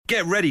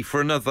get ready for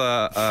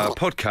another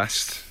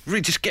podcast.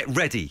 Really, just get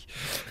ready.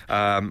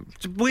 The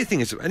weird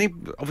thing is,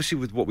 obviously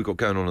with what we've got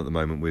going on at the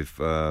moment with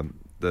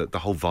the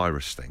whole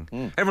virus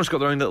thing, everyone's got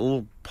their own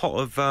little pot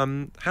of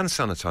hand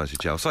sanitizer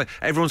gel. So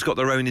everyone's got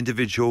their own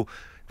individual.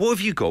 What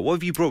have you got? What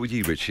have you brought with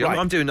you, Richie? Right.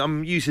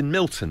 I'm using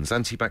Milton's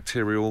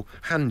antibacterial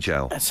hand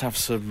gel. Let's have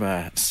some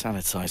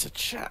sanitizer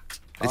chat.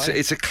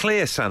 It's a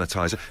clear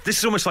sanitizer. This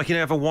is almost like you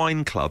have a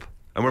wine club,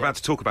 and we're about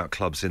to talk about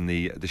clubs in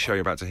the show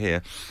you're about to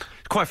hear.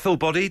 It's quite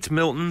full-bodied,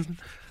 Milton.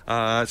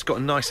 It's got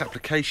a nice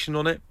application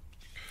on it.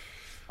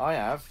 I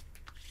have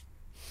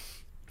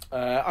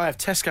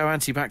Tesco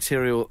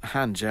antibacterial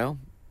hand gel.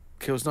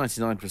 Kills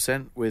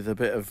 99% with a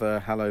bit of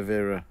aloe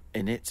vera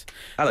in it.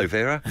 Aloe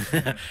vera?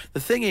 The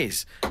thing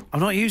is, I'm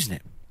not using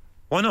it.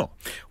 Why not?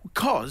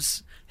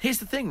 Because here's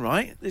the thing,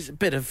 right? There's a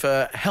bit of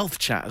health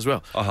chat as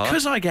well.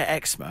 Because I get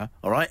eczema,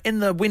 all right, in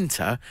the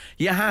winter,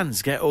 your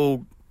hands get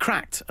all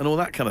cracked and all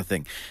that kind of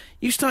thing.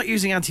 You start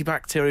using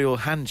antibacterial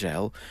hand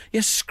gel,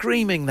 you're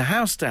screaming the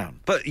house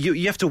down. But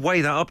you have to weigh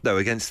that up, though,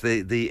 against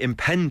the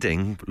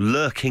impending,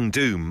 lurking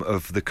doom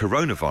of the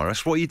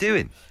coronavirus. What are you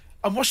doing?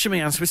 I'm washing my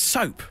hands with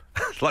soap.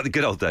 Like the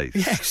good old days?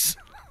 Yes.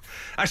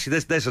 Actually,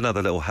 there's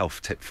another little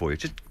health tip for you.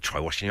 Just try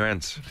washing your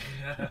hands.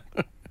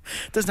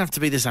 Doesn't have to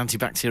be this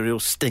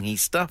antibacterial stingy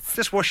stuff.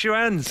 Just wash your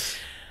hands.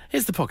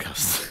 Here's the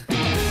podcast.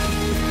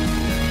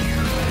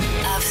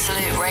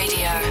 Absolute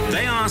Radio.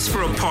 They asked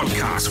for a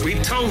podcast. We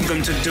told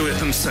them to do it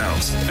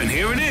themselves. And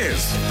here it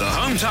is, the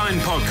Home Time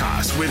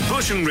Podcast with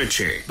Bush and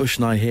Richie. Bush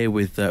and I here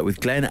with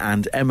Glenn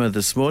and Emma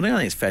this morning. I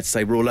think it's fair to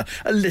say we're all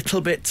a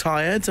little bit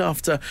tired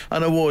after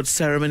an awards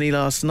ceremony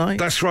last night.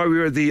 That's right. We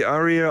were at the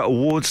ARIA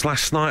Awards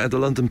last night at the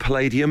London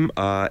Palladium.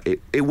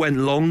 It went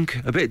long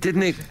a bit,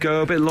 didn't it?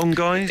 Go a bit long,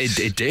 guys?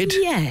 It did.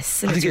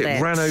 Yes, I think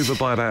it ran over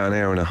by about an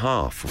hour and a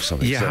half or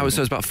something. Yeah, so it was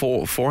about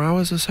 4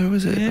 hours or so,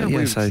 was it?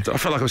 Yeah, so I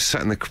felt like I was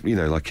sat in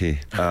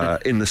the,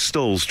 in the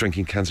stalls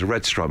drinking cans of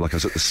Red Stripe, like I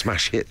was at the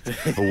Smash Hit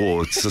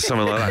Awards or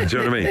something like that. Do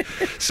you know what I mean?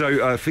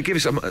 So forgive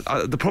us.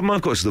 The problem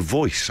I've got is the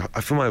voice. I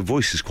feel my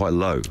voice is quite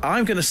low.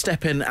 I'm going to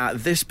step in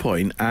at this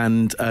point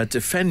and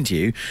defend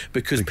you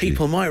because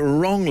people might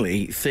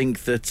wrongly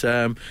think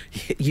that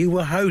you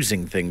were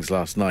hosing things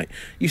last night.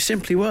 You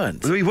simply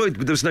weren't. We would.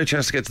 There was no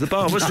chance to get to the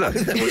bar, was there?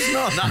 There was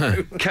not.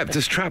 No. Kept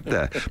us trapped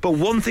there. But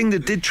one thing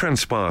that did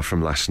transpire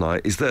from last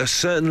night is that a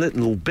certain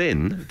little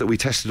bin that we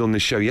tested on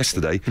this show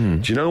yesterday,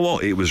 do you know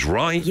what? It was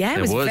right. Yeah,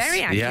 it was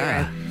very accurate.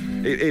 Yeah.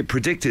 It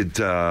predicted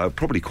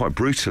probably quite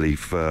brutally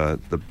for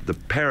the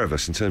pair of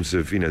us in terms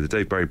of, the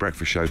Dave Berry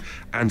Breakfast Show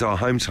and our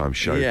Home Time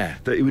show,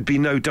 that it would be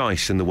no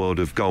dice in the world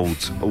of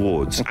gold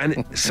awards.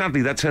 And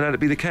sadly, that turned out to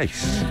be the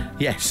case.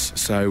 Yes,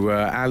 so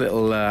our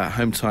little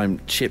Home Time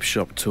chip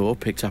shop tour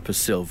picked up a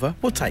silver.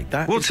 We'll take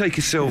that. We'll take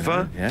a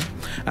silver. Yeah.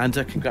 And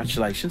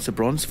congratulations, a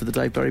bronze for the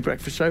Dave Berry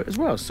Breakfast Show as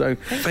well. So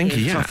Thank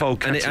you, yeah. Tough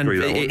old And category,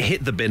 that one. it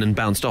hit the bin and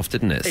bounced off,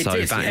 didn't it? It So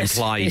did, that yes.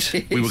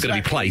 implied we were going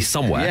to be placed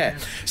somewhere. Yeah.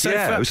 So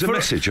Yeah, it was a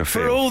message, I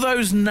For feel. all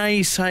those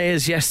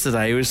naysayers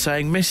yesterday who were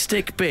saying,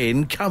 Mystic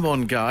Bin, come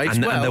on, guys.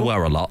 And there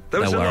were a lot.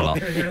 There was a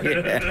lot.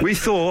 Yeah. We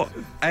thought,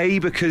 A,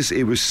 because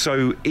it was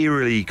so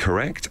eerily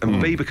correct,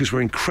 and B, because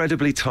we're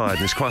incredibly tired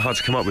and it's quite hard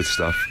to come up with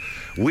stuff,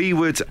 we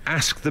would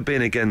ask the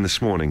bin again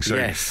this morning. So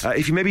Yes.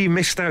 if you maybe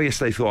missed out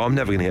yesterday, thought, I'm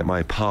never going to get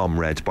my palm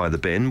read by the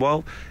bin,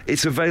 well,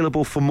 it's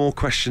available for more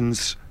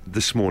questions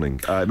this morning.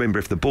 Remember,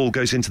 if the ball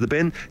goes into the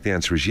bin, the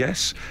answer is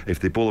yes. If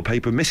the ball of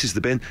paper misses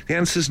the bin, the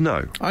answer is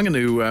no. I'm going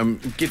to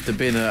give the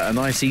bin a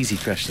nice, easy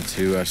question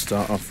to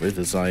start off with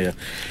as I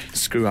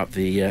screw up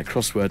the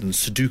crossword and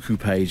Sudoku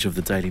page of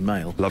the Daily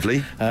Mail.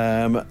 Lovely.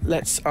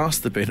 Let's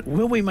ask the bin,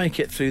 will we make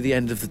it through the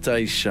end of the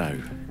day's show?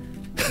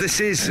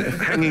 This is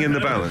hanging in the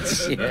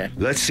balance. Yeah.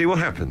 Let's see what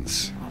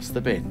happens. Ask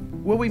the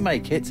bin, will we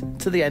make it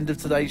to the end of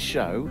today's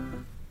show?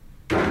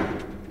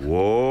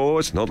 Whoa,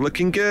 it's not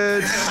looking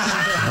good.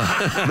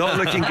 Not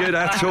looking good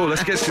at all.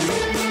 Let's get some...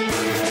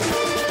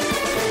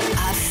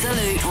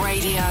 Absolute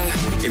Radio.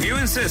 If you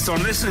insist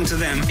on listening to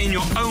them in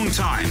your own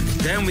time,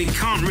 then we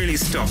can't really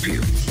stop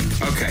you.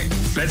 Okay,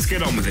 let's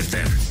get on with it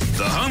then.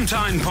 The Home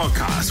Time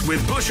Podcast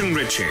with Bush and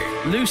Richie.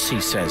 Lucy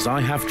says,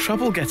 I have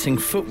trouble getting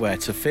footwear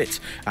to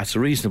fit at a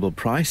reasonable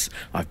price.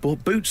 I've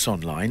bought boots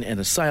online in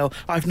a sale.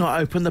 I've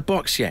not opened the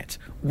box yet.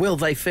 Will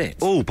they fit?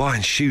 Oh,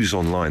 buying shoes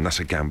online, that's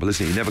a gamble,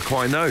 isn't it? You never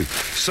quite know.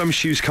 Some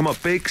shoes come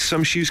up big,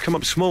 some shoes come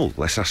up small.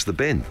 Let's ask the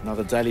bin.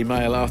 Another Daily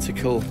Mail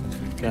article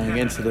going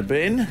into the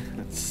bin.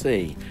 Let's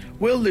see.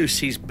 Will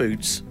Lucy's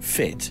boots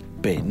fit?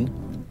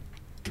 Bin.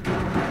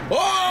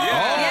 Oh!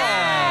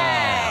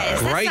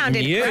 Yes, that Great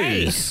sounded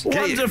news. great.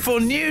 Wonderful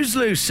news,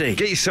 Lucy.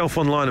 Get yourself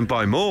online and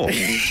buy more.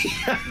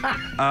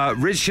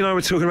 Rich and I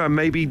were talking about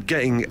maybe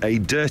getting a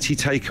dirty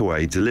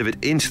takeaway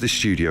delivered into the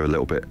studio a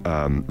little bit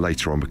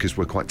later on because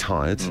we're quite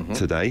tired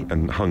today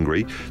and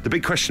hungry. The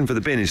big question for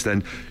the bin is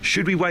then,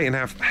 should we wait and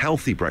have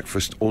healthy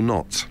breakfast or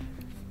not?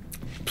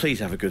 Please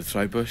have a good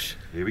throw, Bush.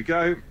 Here we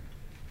go.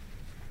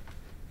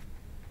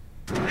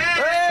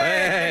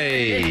 Hey!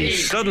 Hey.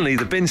 Suddenly,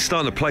 the bin's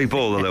starting to play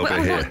ball a little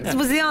bit here. What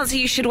was the answer?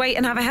 You should wait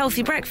and have a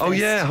healthy breakfast. Oh,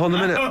 yeah, hold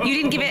on a minute. You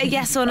didn't give it a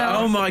yes or no.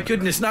 Oh my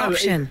goodness! No,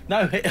 Option.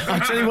 I'll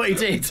tell you what he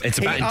did. It's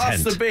about he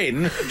asked intent. the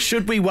bin,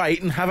 "Should we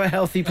wait and have a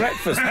healthy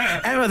breakfast?"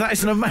 Emma, that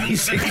is an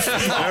amazing.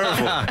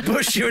 Terrible.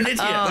 Bush, you're an idiot.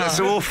 That's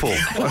awful.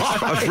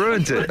 I've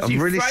ruined it. I'm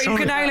really framed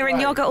sorry. Granola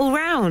and yogurt all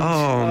round.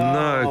 Oh,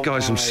 no,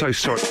 guys, I'm so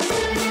sorry.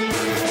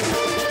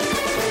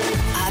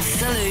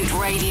 Absolute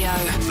Radio.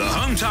 The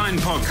Home Time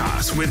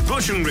Podcast with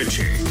Bush and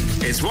Richie.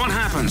 It's what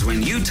happens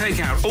when you take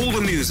out all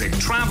the music,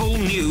 travel,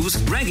 news,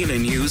 regular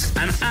news,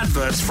 and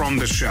adverts from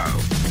the show.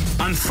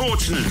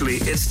 Unfortunately,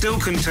 it still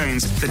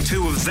contains the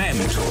two of them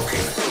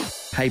talking.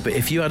 Hey, but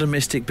if you had a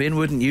Mystic bin,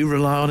 wouldn't you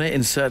rely on it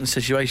in certain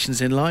situations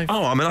in life?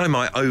 Oh, I mean, I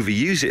might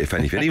overuse it, if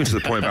anything, even to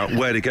the point about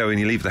where to go when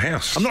you leave the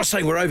house. I'm not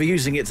saying we're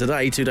overusing it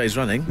today, 2 days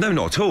running. No,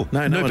 not at all.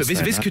 No, No, one's but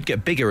saying this that. could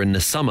get bigger in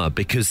the summer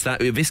because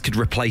this could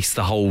replace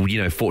the whole,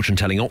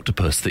 fortune-telling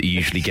octopus that you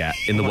usually get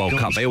in the World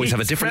Cup. They always have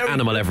a different Very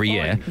animal good every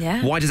year. point.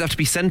 Yeah. Why does it have to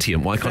be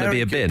sentient? Why can't it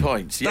be a Very bin? good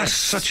point. That's Yes.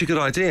 such a good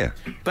idea.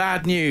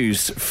 Bad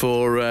news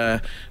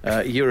for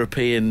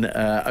European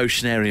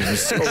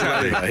oceanariums.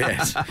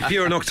 Yes. If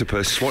you're an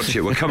octopus, watch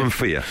it. We're coming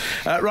for you.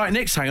 Right,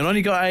 Nick's hanging on.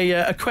 You got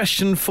a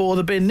question for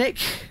the bin, Nick?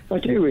 I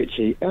do,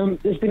 Richie.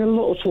 There's been a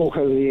lot of talk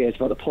over the years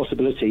about the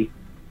possibility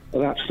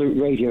of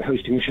Absolute Radio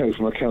hosting a show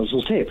from a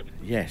council tip.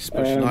 Yes,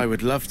 Bush and I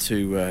would love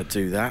to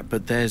do that,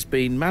 but there's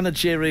been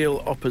managerial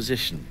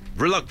opposition.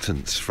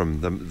 Reluctance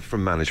from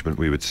management,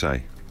 we would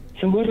say.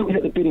 So why don't we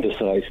let the bin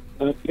decide?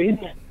 Bin,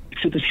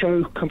 should the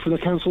show come from the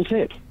council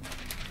tip?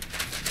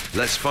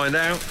 Let's find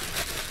out.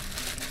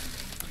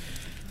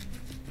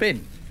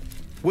 Bin,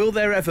 will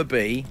there ever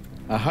be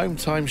a home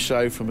time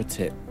show from a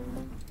tip?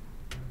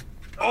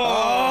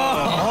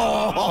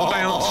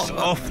 Bounced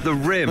off the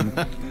rim.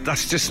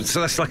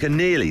 That's like a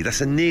nearly.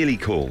 That's a nearly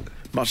call.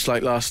 Much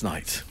like last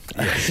night.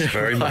 Yes,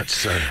 very much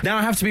so. Now,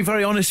 I have to be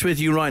very honest with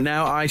you right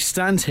now. I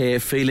stand here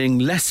feeling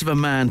less of a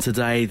man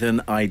today than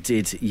I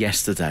did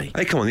yesterday.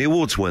 Hey, come on, the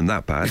awards weren't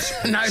that bad.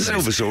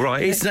 Silver's all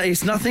right.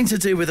 It's nothing to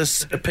do with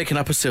us picking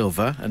up a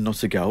silver and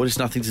not a gold. It's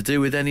nothing to do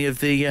with any of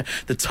the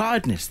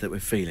tiredness that we're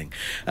feeling.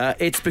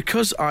 It's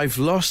because I've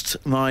lost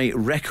my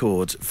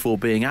record for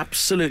being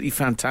absolutely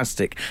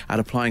fantastic at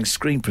applying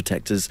screen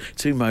protectors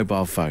to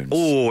mobile phones.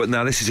 Oh,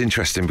 now this is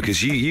interesting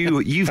because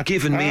you've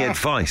given me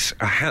advice,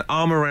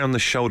 arm around the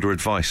shoulder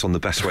advice on the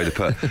best way to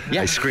put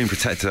Yeah. a screen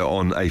protector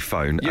on a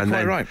phone. You're and quite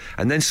then, right.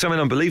 And then something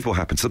unbelievable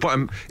happens. To the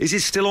bottom, is it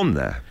still on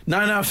there? No,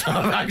 I've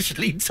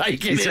actually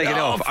taken You it take it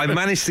off. I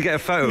managed to get a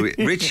photo.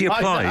 Richie I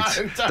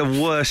applied know.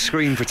 the worst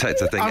screen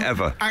protector thing I'm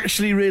ever.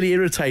 actually really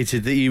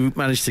irritated that you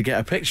managed to get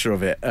a picture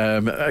of it.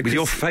 With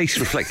your face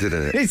reflected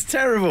in it. It's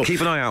terrible.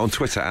 Keep an eye out on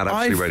Twitter at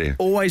Absolute I've Radio.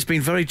 always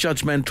been very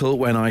judgmental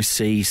when I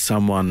see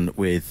someone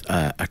with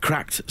a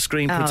cracked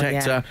screen Oh,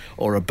 protector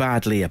or a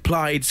badly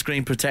applied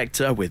screen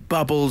protector with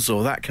bubbles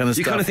or that kind of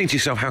You stuff. kind of think to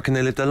yourself, how can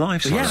they live their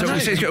lives like Yeah,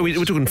 that? So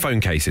we're talking phone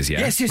cases, yeah?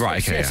 Yes,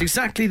 right, okay, yes, yeah.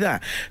 exactly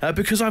that.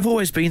 Because I've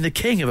always been the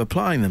king of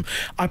applying them.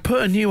 I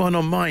put a new one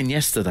on mine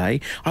yesterday.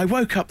 I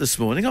woke up this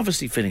morning,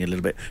 obviously feeling a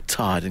little bit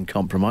tired and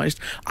compromised.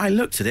 I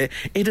looked at it.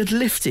 It had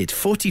lifted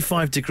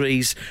 45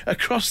 degrees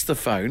across the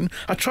phone.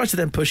 I tried to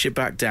then push it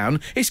back down.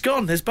 It's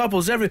gone. There's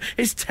bubbles everywhere.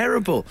 It's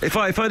terrible. If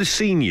I'd have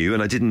seen you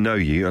and I didn't know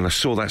you and I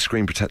saw that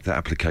screen protector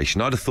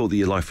application, I'd have thought that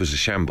your life was a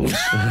shambles. Do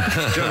you know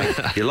what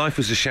I mean? Your life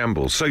was a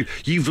shambles. So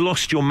you've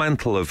lost your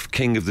mantle of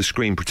king of the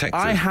screen protector.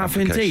 I have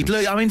indeed.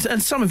 Look, I mean,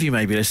 and some of you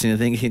may be listening and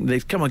thinking,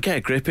 come on, get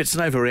a grip, it's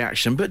an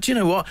overreaction. But do you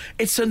know what?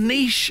 It's a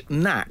niche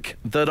knack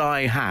that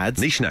I had.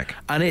 Niche knack.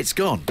 And it's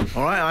gone.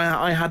 All right?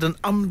 I had an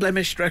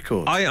unblemished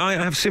record. I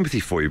have sympathy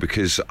for you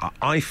because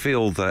I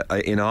feel that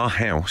in our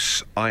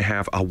house, I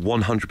have a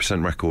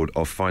 100% record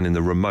of finding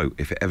the remote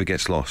if it ever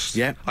gets lost.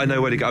 Yeah. I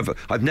know where to go.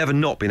 I've never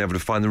not been able to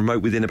find the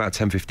remote within about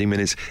 10, 15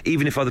 minutes,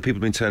 even if other people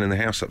have been turning the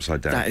house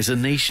upside down. That is a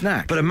niche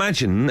knack. But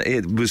imagine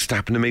it was to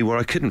happen to me where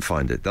I couldn't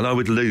find it, then I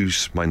would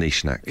lose my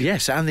niche knack.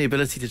 Yes, and the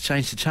ability to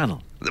change the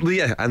channel. Well,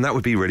 yeah, and that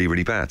would be really,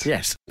 really bad.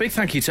 Yes. Big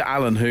thank you to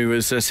Alan, who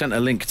has sent a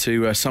link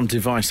to some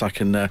device I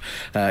can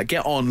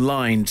get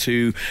online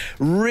to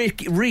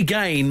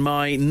regain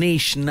my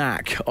niche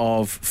knack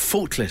of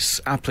faultless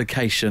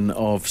application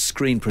of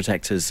screen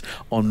protectors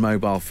on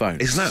mobile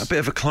phones. Isn't that a bit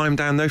of a climb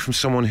down, though, from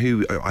someone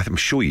who, I'm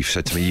sure you've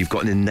said to me, you've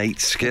got an innate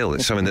skill.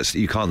 It's something that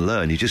you can't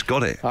learn. You just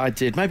got it. I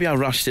did. Maybe I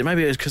rushed it.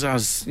 Maybe it was because I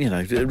was,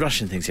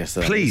 rushing things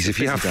yesterday. Please, It's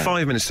if a you busy have day.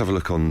 5 minutes to have a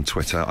look on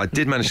Twitter, I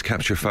did manage to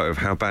capture a photo of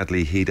how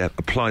badly he'd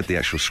applied the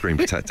actual screen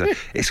protector.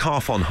 It's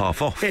half on,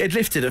 half off. It had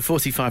lifted at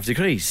 45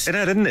 degrees. It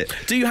had, didn't it?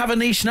 Do you have a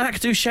niche knack?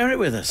 Do share it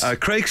with us.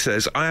 Craig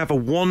says, I have a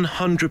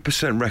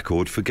 100%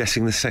 record for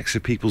guessing the sex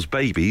of people's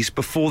babies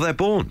before they're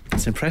born.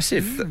 It's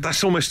impressive.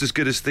 That's almost as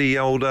good as the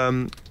old...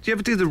 do you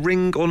ever do the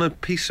ring on a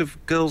piece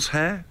of girl's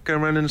hair?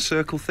 Going around in a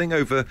circle thing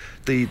over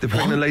the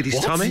pregnant lady's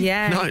tummy?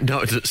 Yeah. No,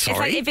 It's like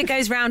sorry. if it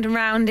goes round and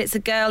round, it's a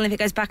girl, and if it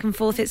goes back and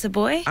forth, it's a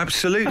boy.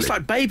 Absolutely. That's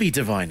like baby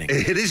divining.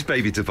 It is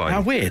baby divine.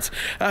 How weird.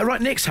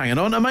 Right, Nick's hanging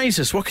on. Amaze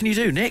us. What can you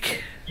do,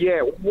 Nick?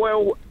 Yeah,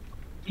 well,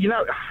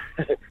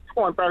 it's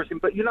quite embarrassing,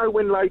 but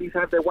when ladies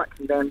have their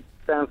waxing done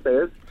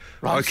downstairs.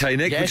 Right. Okay,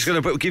 Nick, we're Yes. just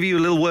going to give you a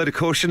little word of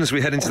caution as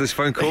we head into this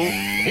phone call.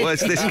 Where's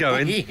this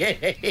going?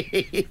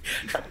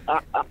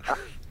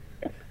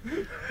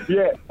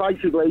 Yeah,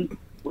 basically,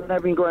 when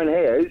having grown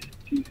hairs,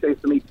 she says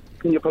to me,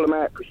 can you pull them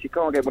out? Because she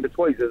can't get with the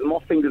tweezers. And my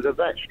fingers are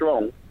that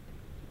strong,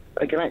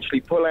 they can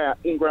actually pull out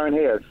ingrown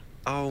hairs.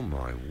 Oh,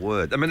 my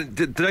word. I mean,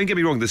 don't get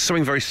me wrong, there's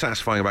something very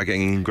satisfying about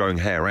getting ingrown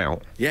hair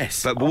out.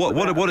 Yes. But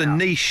what a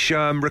niche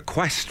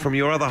request from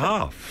your other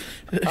half.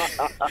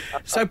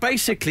 So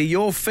basically,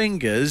 your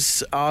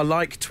fingers are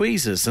like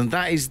tweezers, and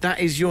that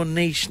is your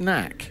niche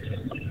knack.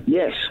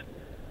 Yes.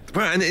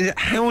 Right, and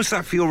how is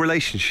that for your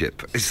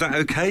relationship? Is that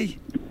okay?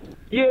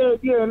 Yeah,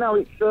 no,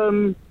 it's,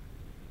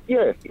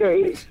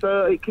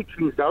 it keeps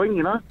things going,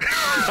 you know.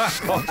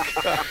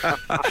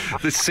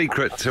 The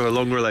secret to a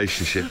long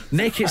relationship.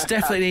 Nick, it's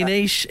definitely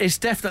niche. It's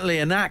definitely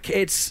a knack.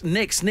 It's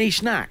Nick's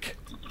niche knack.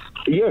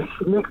 Yes,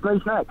 Nick's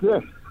nice knack,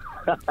 yes.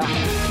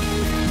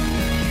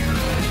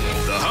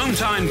 The Home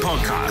Time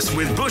Podcast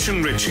with Bush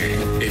and Richie.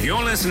 If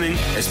you're listening,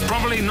 it's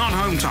probably not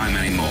Home Time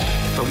anymore,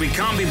 but we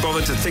can't be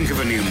bothered to think of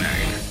a new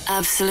name.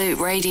 Absolute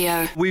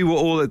Radio. We were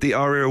all at the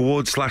ARIA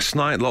Awards last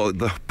night.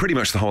 Pretty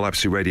much the whole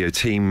Absolute Radio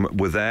team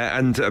were there.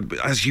 And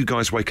as you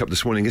guys wake up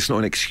this morning, it's not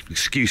an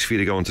excuse for you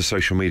to go onto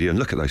social media and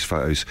look at those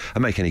photos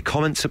and make any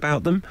comments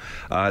about them.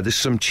 There's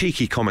some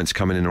cheeky comments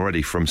coming in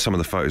already from some of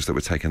the photos that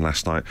were taken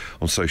last night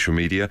on social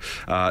media.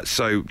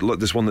 So look,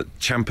 there's one that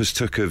Champers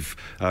took of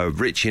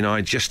Richie and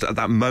I just at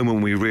that moment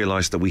when we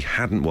realised that we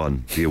hadn't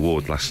won the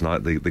award last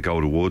night, the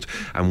Gold Award.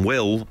 And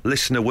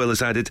listener Will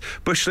has added,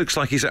 Bush looks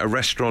like he's at a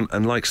restaurant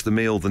and likes the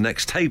meal the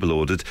next table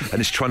ordered and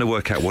is trying to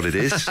work out what it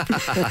is.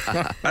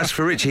 As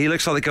for Richie, he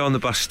looks like the guy on the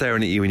bus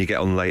staring at you when you get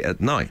on late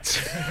at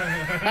night.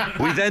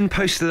 We then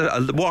posted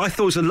what I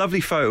thought was a lovely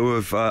photo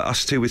of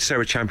us two with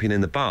Sarah Champion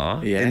in the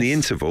bar in the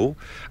interval,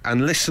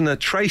 and listener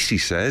Tracy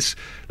says,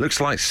 looks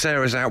like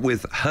Sarah's out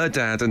with her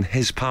dad and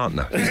his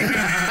partner.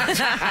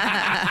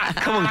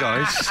 Come on,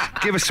 guys,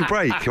 give us a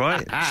break,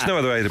 right? There's no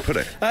other way to put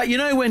it. You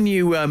know when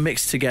you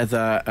mix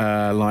together,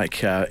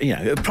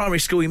 at primary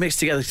school, you mix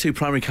together two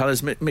primary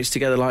colours, mix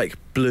together like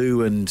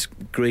blue and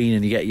green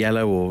and you get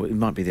yellow, or it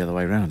might be the other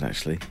way around,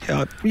 actually.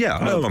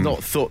 I've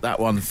not thought that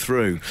one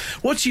through.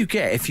 What do you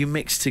get if you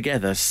mix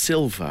together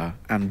silver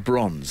and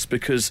bronze?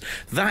 Because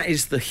that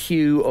is the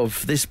hue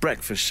of this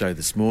breakfast show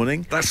this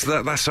morning.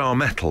 That's our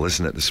metal,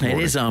 isn't it, this morning?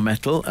 It is our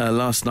metal.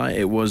 Last night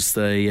it was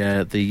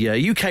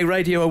the UK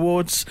Radio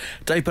Awards.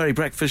 Dave Berry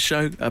Breakfast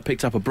Show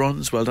picked up a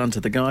bronze. Well done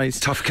to the guys.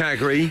 Tough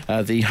category.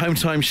 The Home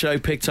Time Show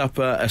picked up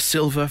a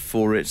silver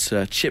for its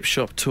chip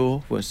shop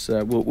tour.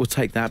 We'll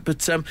take that.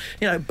 But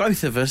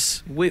both of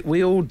us,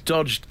 we all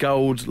dodged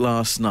gold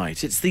last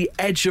night. It's the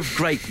edge of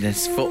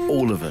greatness for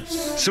all of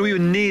us. So we were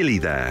nearly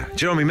there.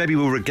 Do you know what I mean? Maybe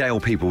we'll regale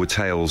people with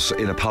tales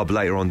in a pub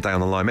later on down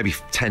the line, maybe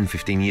 10,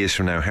 15 years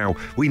from now, how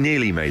we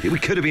nearly made it. We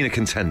could have been a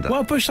contender.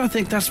 Well, Bush, I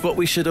think that's what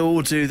we should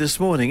all do this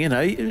morning.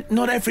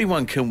 Not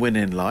everyone can win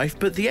in life,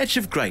 but the edge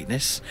of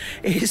greatness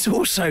is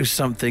also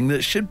something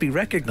that should be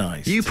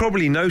recognised. You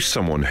probably know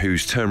someone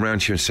who's turned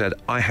around to you and said,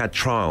 I had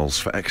trials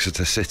for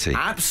Exeter City.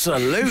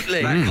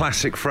 Absolutely. That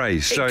classic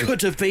phrase. It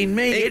could have been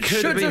me. It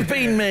should have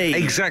been me.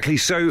 Exactly.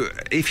 So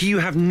if you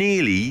have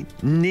nearly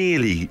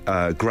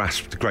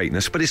grasped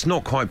greatness, but it's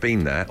not quite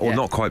been there or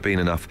not quite been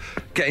enough,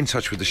 get in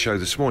touch with the show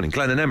this morning.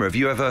 Glenn and Emma, have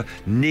you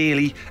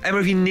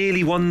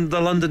nearly won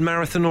the London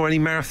Marathon or any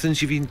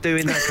marathons you've been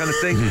doing, that kind of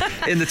thing,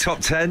 in the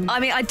top 10? I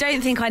mean, I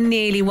don't think I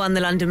nearly won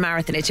the London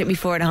Marathon. It took me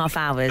 4.5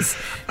 hours.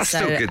 That's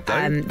still good,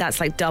 though. That's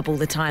like double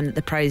the time that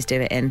the pros do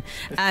it in.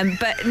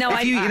 But no,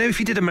 if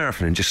you did a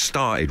marathon and just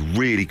started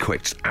really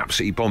quick, just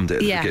absolutely bombed it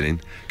at the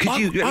beginning, could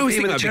you? I always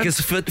think that because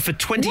for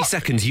 20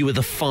 seconds you were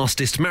the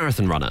fastest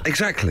marathon runner.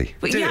 Exactly.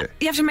 But you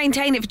have to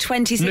maintain it for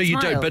 26 No, you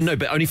miles. don't.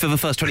 But only for the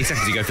first 20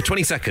 seconds. You go for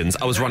 20 seconds.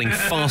 I was running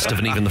faster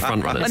than even the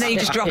front runners. And then you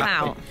just drop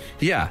out.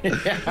 Yeah.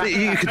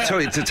 You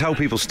could tell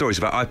people stories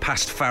about I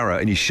passed Farah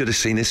and you should have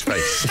seen his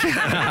face.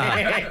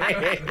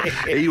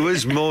 He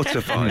was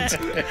mortified.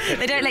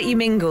 They don't let you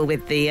mingle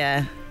with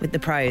the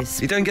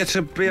pros. You don't get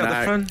to be at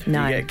the front?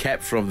 No. You get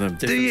kept from them.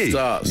 Do you?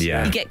 Starts.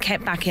 Yeah. You get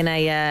kept back in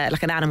a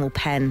like an animal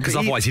pen. Because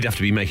otherwise he'd have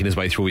to be making his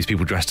way through all these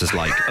people dressed as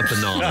like a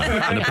banana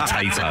and a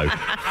potato.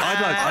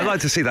 I'd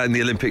like to see that in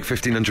the Olympic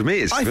 1500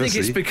 metres. I think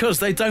it's because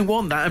they don't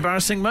want that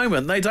embarrassing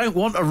moment. They don't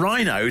want a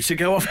rhino to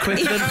go off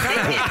quicker than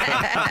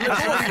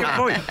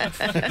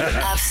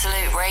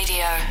Absolute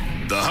Radio.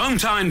 The Home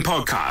Time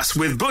Podcast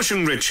with Bush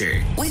and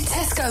Richie. With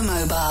Tesco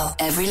Mobile,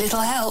 every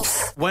little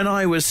helps. When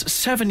I was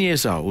 7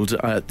 years old,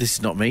 this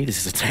is not me,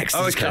 this is a text.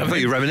 Oh, okay. I thought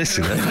you were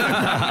reminiscing then.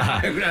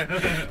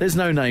 There's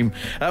no name.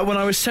 When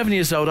I was 7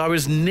 years old, I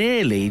was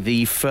nearly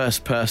the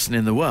first person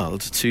in the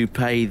world to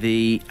play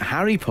the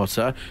Harry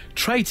Potter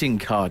trading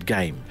card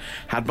game.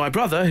 Had my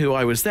brother, who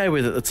I was there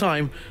with at the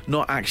time,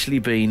 not actually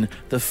been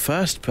the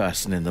first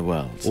person in the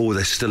world. Oh,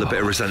 there's still a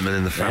bit of resentment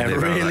in the family. There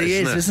about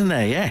really that, isn't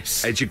there?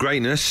 Yes. Edge of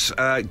greatness.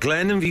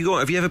 Glenn, have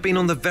you ever been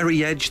on the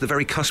very edge, the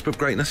very cusp of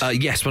greatness?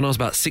 Yes, when I was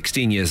about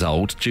 16 years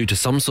old, due to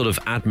some sort of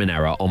admin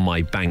error on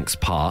my bank's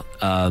part,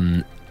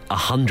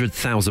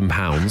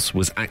 £100,000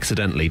 was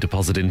accidentally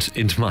deposited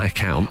into my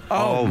account.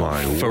 Oh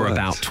my For word.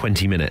 about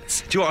 20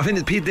 minutes. Do you know what? I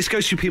think that this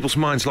goes through people's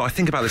minds. Like, I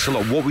think about this a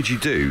lot. What would you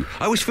do?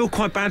 I always feel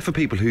quite bad for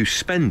people who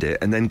spend it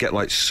and then get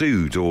like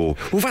sued or.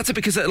 Well, that's it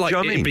because Do you know what I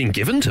it mean? had been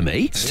given to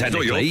me. not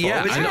Technically, your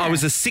fault, yeah. is And it? I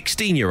was a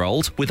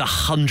 16-year-old with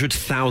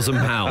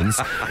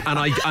 £100,000, and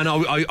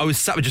I was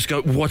sat and just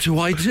go, what do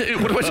I do?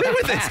 What do I do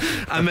with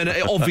this? And then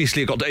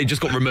it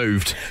just got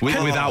removed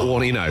without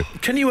warning. You know.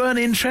 Can you earn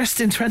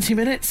interest in 20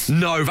 minutes?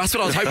 No, that's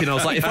what I was hoping. I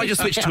was like, if I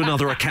just switched to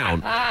another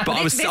account, but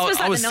I was This was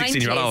like the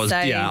 16-year-old. I was 90s,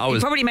 so I you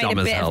was probably made dumb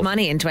a as bit hell. of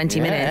money in 20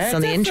 minutes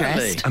on the definitely.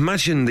 interest.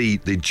 Imagine the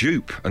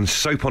dupe and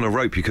soap on a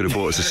rope you could have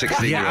bought as a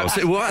 16-year-old. Yeah,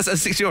 absolutely. Well, as a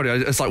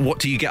 16-year-old, it's like, what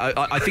do you get?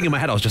 I think in my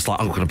head, I was just like,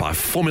 I'm going to buy a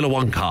Formula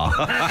One car.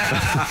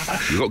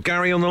 You've got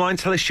Gary on the line.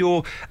 Tell us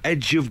your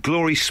Edge of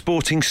Glory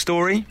sporting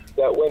story.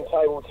 That when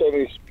table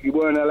tennis, you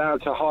weren't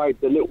allowed to hide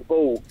the little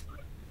ball.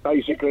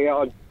 Basically,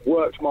 I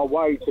worked my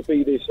way to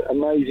be this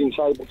amazing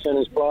table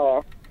tennis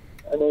player,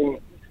 and then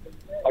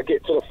I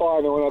get to the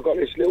final and I've got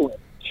this little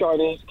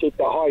Chinese kid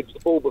that hides the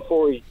ball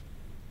before he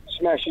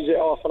smashes it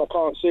off, and I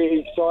can't see it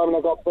each time, and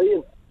I got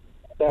beaten.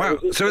 That Wow.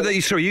 was it. So,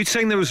 sorry, you're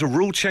saying there was a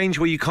rule change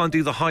where you can't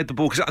do the hide the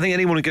ball? Because I think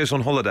anyone who goes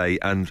on holiday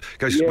and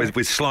goes Yeah.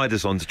 with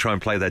sliders on to try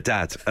and play their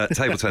dad at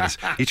table tennis,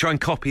 you try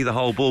and copy the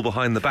whole ball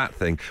behind the bat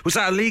thing. Was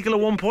that illegal at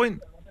one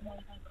point?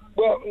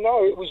 Well,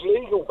 no, it was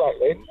legal back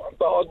then,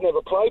 but I'd never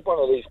played one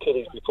of these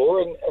kiddies before,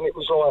 and it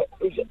was like,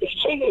 he's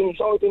cheating, he's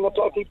hiding the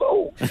bloody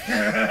ball.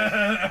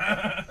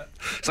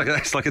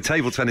 It's like a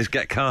table tennis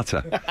get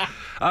Carter.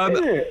 Yeah,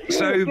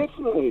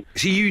 definitely.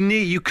 So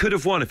you could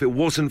have won if it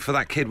wasn't for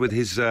that kid with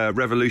his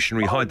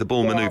revolutionary hide the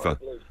ball manoeuvre.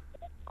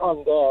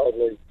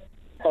 Undoubtedly.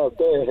 How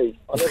dare he?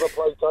 I never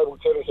played table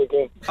tennis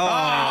again.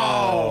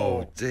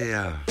 Oh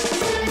dear.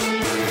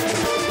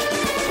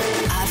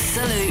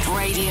 Absolute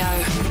Radio.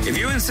 If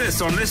you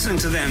insist on listening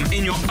to them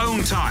in your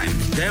own time,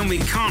 then we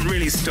can't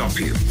really stop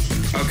you.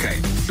 Okay,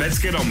 let's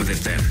get on with it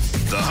then.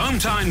 The Home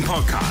Time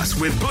Podcast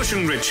with Bush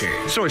and Richie.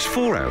 Sorry, it's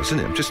 4 hours, isn't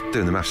it? I'm just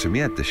doing the maths in my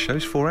head. This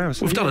show's 4 hours.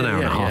 We've done an hour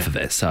and a half of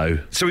it, so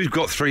So we've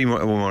got 3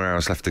 more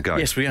hours left to go.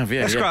 Yes, we have,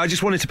 yeah. That's yeah. great. I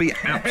just wanted to be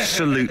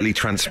absolutely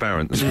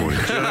transparent this morning.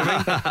 Do you know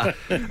what I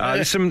mean?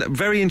 There's some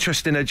very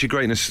interesting Edge of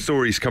Greatness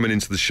stories coming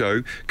into the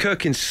show.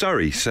 Kirk in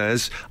Surrey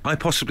says, I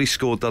possibly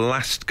scored the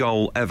last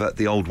goal ever at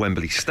the old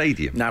Wembley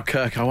Stadium. Now,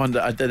 Kirk, I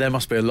wonder, there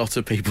must be a lot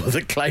of people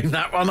that claim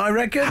that one, I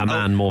reckon. a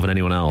man more than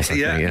anyone else, I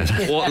think.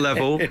 Yeah. What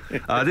level?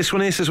 This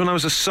one here says, when I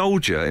was a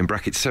soldier, in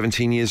brackets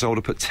 17 years old,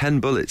 I put 10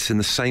 bullets in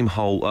the same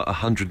hole at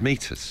 100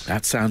 metres.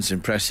 That sounds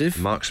impressive.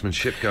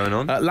 Marksmanship going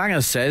on.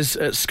 Langer says,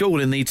 at school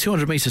in the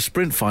 200-metre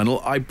sprint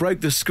final, I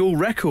broke the school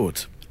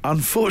record.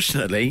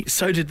 Unfortunately,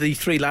 so did the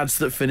 3 lads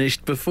that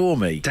finished before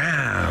me.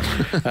 Damn.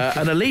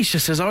 And Alicia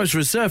says, I was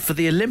reserved for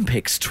the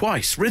Olympics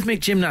twice.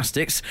 Rhythmic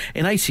gymnastics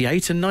in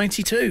 88 and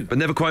 92. But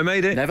never quite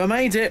made it. Never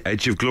made it.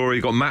 Edge of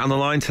Glory. Got Matt on the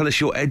line. Tell us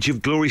your Edge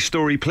of Glory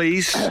story,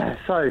 please.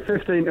 So,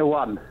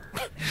 15-1.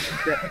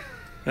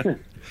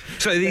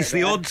 So these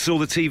the odds or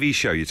the TV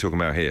show you're talking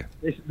about here?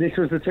 This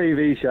was the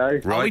TV show.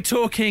 Right. Are we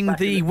talking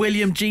the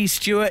William G.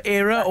 Stewart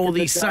era or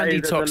the Sandy Day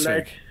that the Toxic?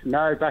 ledge-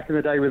 No, back in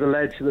the day with the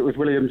ledge that was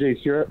William G.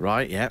 Stewart.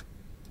 Right, yeah.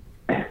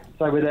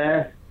 So we're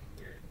there.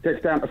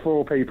 Gets down to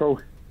 4 people.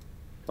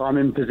 I'm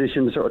in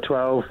position sort of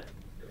 12.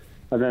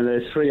 And then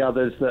there's 3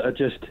 others that are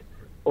just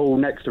all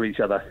next to each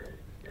other.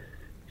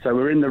 So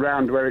we're in the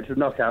round where it's a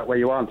knockout, where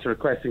you answer a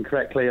question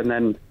correctly and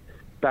then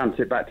bounce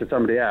it back to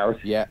somebody else.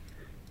 Yeah.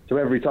 So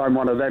every time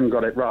one of them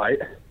got it right,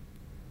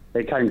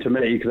 it came to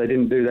me because they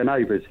didn't do their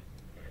neighbours.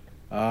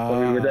 So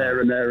we were there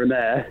and there and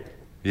there.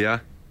 Yeah.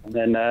 And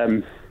then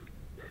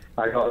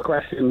I got a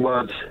question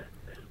was,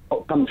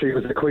 what country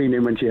was the Queen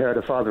in when she heard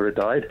her father had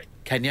died?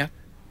 Kenya?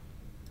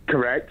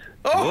 Correct.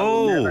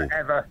 Oh.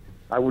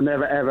 I will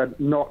never ever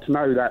not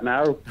know that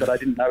now, but I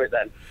didn't know it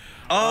then.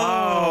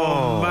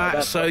 Oh.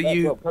 Matt, so That's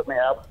you what put me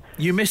out.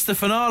 missed the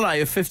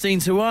finale of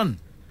 15-1.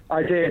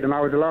 I did, and I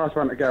was the last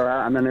one to go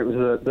out, and then it was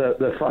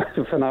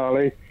the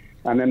finale,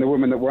 and then the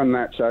woman that won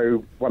that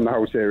show won the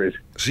whole series.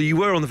 So you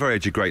were on the very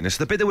edge of greatness.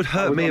 The bit that would I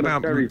hurt was me on the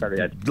about very,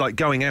 very edge. like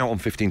going out on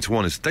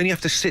 15-1 is don't you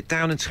have to sit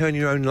down and turn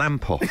your own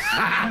lamp off? Isn't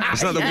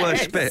that the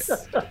worst bit?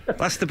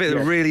 That's the bit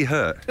that really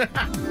hurt.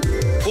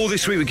 All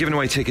this week we're giving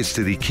away tickets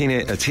to the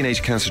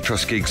Teenage Cancer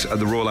Trust gigs at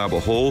the Royal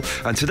Albert Hall,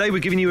 and today we're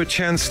giving you a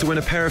chance to win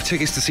a pair of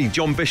tickets to see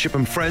John Bishop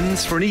and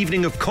Friends for an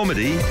evening of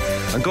comedy,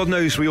 and God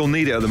knows we all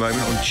need it at the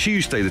moment. On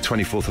Tuesday the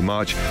 24th of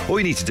March, all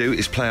you need to do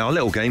is play our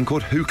little game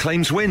called Who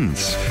Claims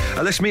Wins.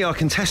 Let's meet our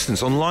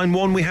contestants. On line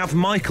 1 we have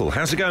Michael.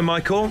 How's it going,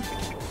 Michael?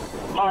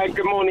 Hi,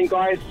 good morning,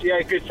 guys.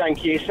 Yeah, good,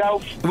 thank you.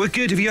 Yourself? We're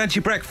good. Have you had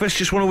your breakfast?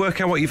 Just want to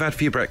work out what you've had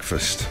for your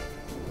breakfast.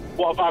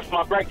 What have I had for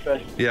my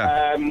breakfast?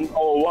 Yeah.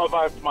 What have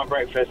I had for my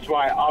breakfast?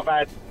 Right, I've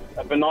had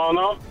a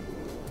banana.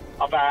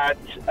 I've had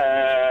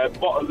a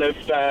bottle of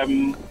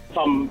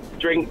some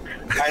drink.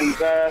 And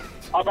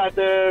I've had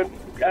a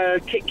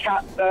Kit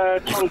Kat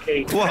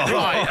chunky. Whoa.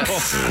 Right.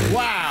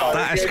 Wow.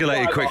 That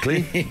escalated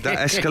quickly. That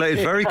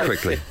escalated very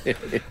quickly.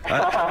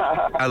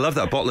 I love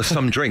that bottle of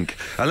some drink.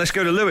 And let's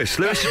go to Lewis.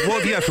 Lewis,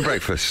 what have you had for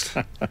breakfast?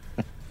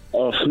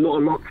 Oh,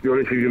 not enough, to be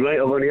honest with you, mate.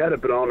 I've only had a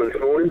banana this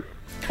morning.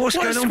 What's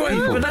going on,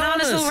 people?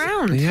 Bananas all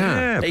round.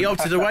 Yeah. He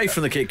opted away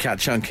from the Kit Kat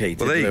Chunky.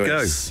 Well, there you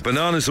go.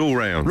 Bananas all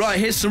round. Right,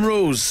 here's some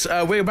rules.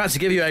 We're about to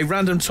give you a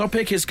random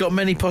topic. It's got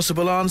many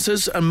possible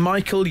answers. And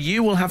Michael,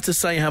 you will have to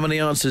say how many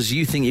answers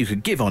you think you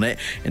could give on it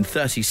in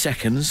 30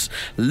 seconds.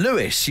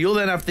 Lewis, you'll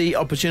then have the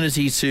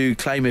opportunity to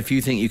claim if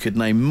you think you could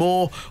name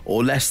more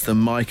or less than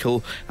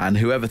Michael. And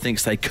whoever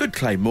thinks they could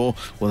claim more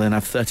will then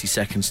have 30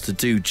 seconds to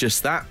do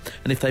just that.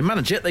 And if they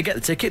manage it, they get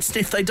the tickets. And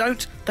if they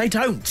don't, they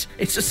don't.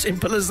 It's as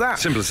simple as that.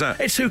 Simple as that.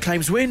 It's who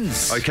claims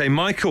wins. OK,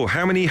 Michael,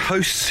 how many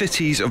host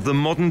cities of the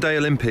modern-day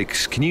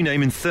Olympics can you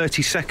name in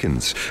 30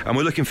 seconds? And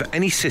we're looking for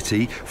any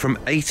city from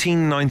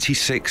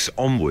 1896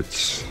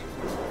 onwards.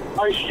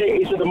 Host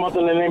cities of the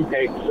modern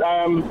Olympics.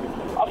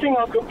 I think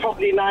I could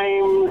probably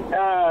name,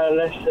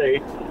 let's see,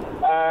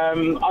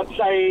 I'd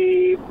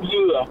say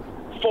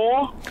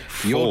 4.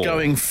 You're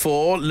going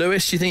 4.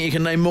 Lewis, do you think you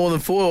can name more than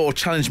 4 or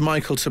challenge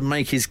Michael to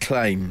make his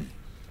claim?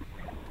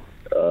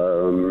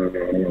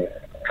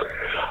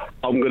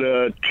 I'm going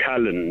to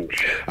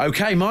challenge.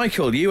 OK,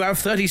 Michael, you have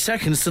 30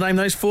 seconds to name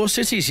those 4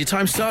 cities. Your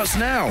time starts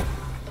now.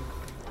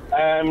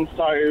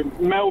 So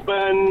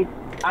Melbourne,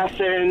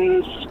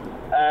 Athens,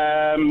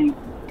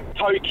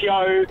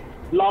 Tokyo,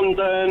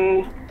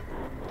 London,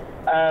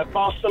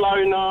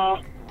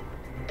 Barcelona,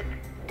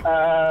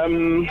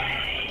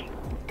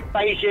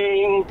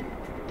 Beijing,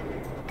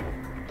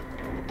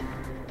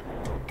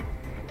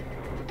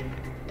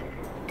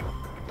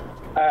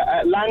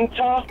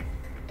 Atlanta.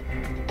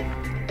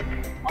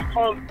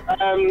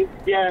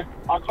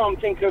 I can't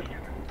think of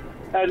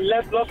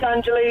Los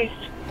Angeles.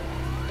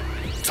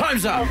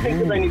 Time's up. I can't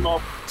think of any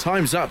more.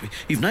 Time's up.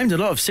 You've named a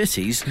lot of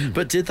cities,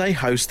 but did they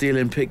host the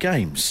Olympic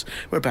Games?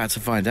 We're about to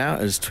find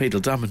out as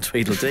Tweedledum and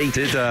Tweedledee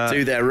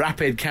do their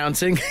rapid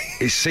counting.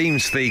 It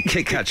seems the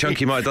Kit Kat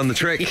Chunky might have done the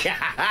trick.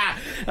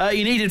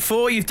 You needed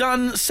 4. You've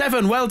done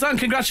 7. Well done.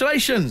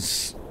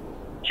 Congratulations.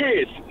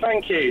 Cheers.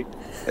 Thank you.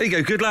 There you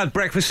go. Good lad.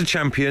 Breakfast of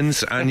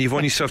Champions. And you've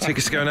won yourself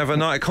tickets to go and have a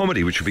night of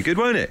comedy, which would be good,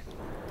 won't it?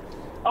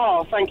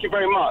 Oh, thank you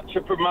very much.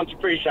 Much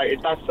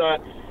appreciated. That's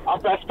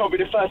probably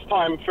the first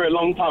time for a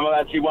long time I've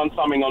actually won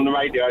something on the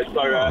radio.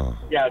 So,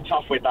 yeah,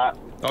 tough with that.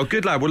 Oh,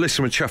 good lad. Well,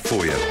 listen, we're chuffed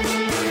for you.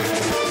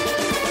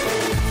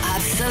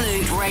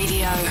 Absolute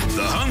Radio.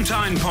 The Home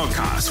Time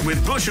Podcast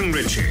with Bush and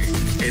Richie.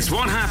 It's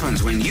what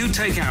happens when you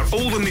take out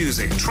all the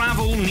music,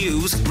 travel,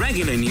 news,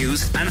 regular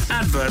news, and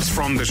adverts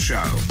from the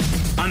show.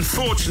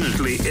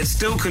 Unfortunately, it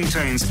still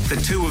contains the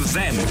two of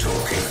them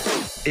talking.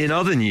 In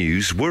other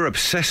news, we're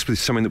obsessed with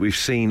something that we've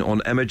seen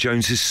on Emma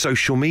Jones's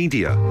social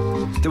media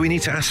that we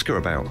need to ask her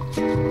about.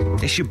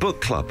 It's your book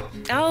club.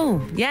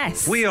 Oh,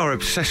 yes. We are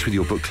obsessed with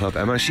your book club,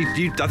 Emma. I think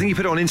you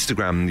put it on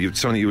Instagram,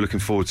 something that you were looking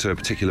forward to, a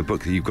particular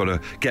book that you've got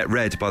to get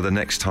read by the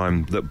next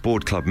time that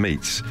Book Club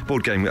meets.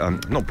 Book Club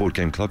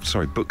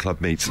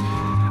meets.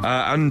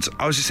 And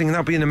I was just thinking that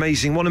would be an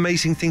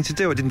amazing thing to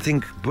do. I didn't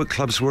think book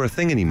clubs were a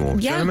thing anymore. Yeah,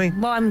 do you know what I mean?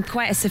 Well, I'm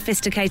quite a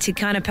sophisticated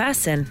kind of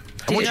person.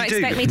 Did you not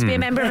expect me to be a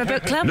member of a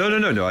book club?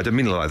 No, I don't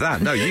mean it like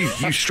that. No,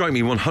 you strike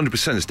me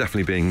 100% as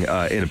definitely being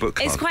in a book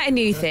club. It's quite a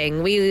new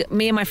thing. Me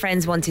and my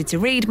friends wanted to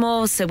read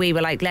more, so we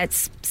were like,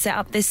 let's set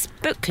up this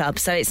book club.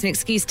 So it's an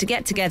excuse to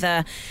get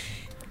together,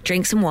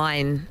 drink some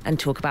wine, and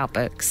talk about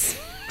books.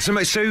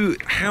 So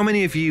how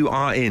many of you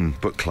are in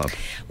book club?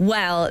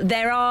 Well,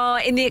 there are,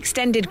 in the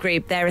extended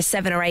group, there are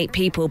 7 or 8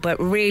 people, but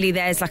really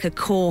there's like a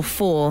core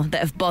 4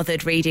 that have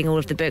bothered reading all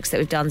of the books that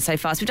we've done so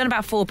far. So we've done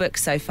about 4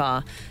 books so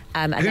far.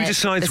 Who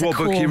decides what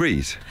book you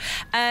read?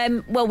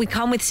 Well, we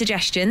come with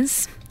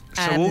suggestions.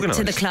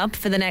 To the club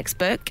for the next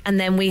book, and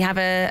then we have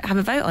a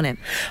vote on it.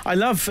 I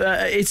love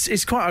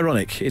it's quite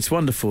ironic. It's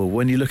wonderful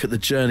when you look at the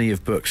journey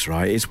of books.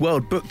 Right, it's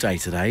World Book Day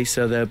today,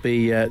 so there'll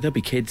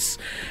be kids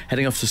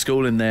heading off to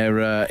school in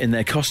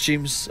their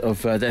costumes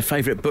of their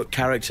favourite book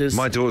characters.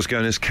 My daughter's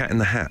going as Cat in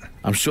the Hat.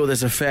 I'm sure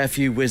there's a fair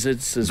few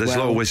wizards as well. There's a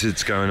lot of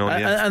wizards going on,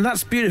 yeah. And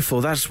that's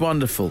beautiful. That's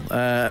wonderful.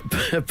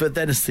 But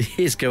then as the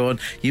years go on,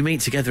 you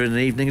meet together in an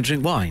evening and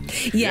drink wine.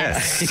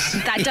 Yes,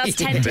 that does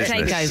tend to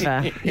take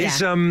over.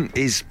 Yeah.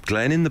 Is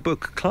Glenn in the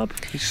book club?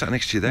 He's sat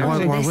next to you there. Why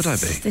would I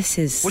be? This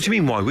is. What do you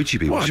mean? Why would you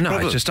be? Well, no,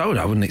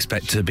 I wouldn't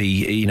expect to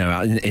be,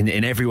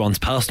 in everyone's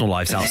personal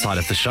lives outside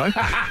of the show.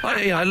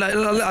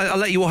 I'll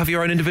let you all have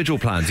your own individual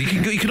plans.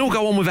 You can all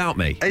go on without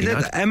me.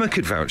 Emma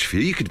could vouch for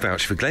you. You could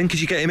vouch for Glenn. Could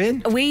you get him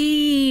in?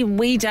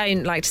 We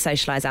don't like to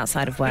socialise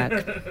outside of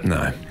work.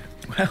 No.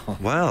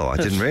 Well, I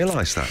didn't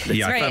realise that.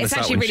 It's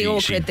actually really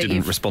awkward she that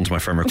didn't respond to my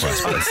friend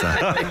request.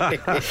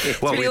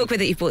 It's really awkward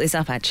that you've brought this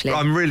up, actually.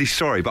 I'm really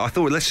sorry, but I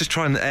thought let's just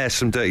try and air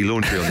some dirty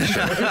laundry on the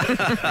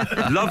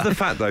show. Love the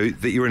fact though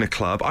that you're in a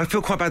club. I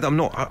feel quite bad that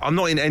I'm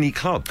not in any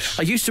clubs.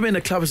 I used to be in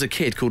a club as a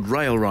kid called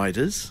Rail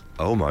Riders.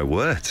 Oh my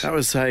word! That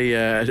was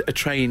a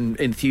train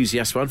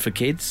enthusiast one for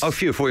kids. Oh,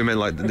 phew! I thought you meant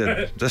like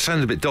that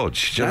sounded a bit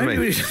dodge. Do you know what I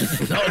mean?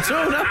 Not at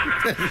all.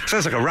 No.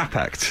 Sounds like a rap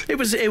act. It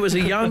was a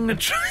young.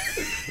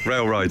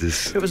 Rail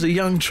riders. It was a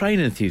young train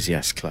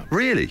enthusiast club.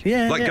 Really?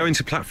 Yeah, Like yeah. going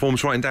to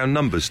platforms, writing down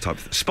numbers type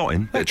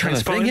spotting? Bit of train Kind of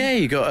spotting? thing, yeah.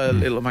 You got a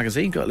little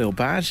magazine, got a little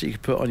badge that you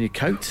could put on your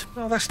coat.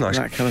 Oh, that's nice.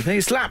 That kind of thing.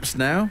 It's lapsed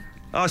now.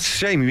 Oh, it's a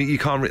shame you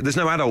can't. There's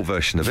no adult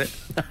version of it.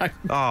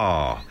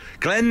 Oh,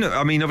 Glenn.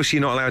 I mean, obviously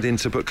you're not allowed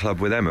into book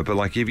club with Emma, but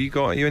like, have you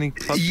any?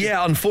 Clubs?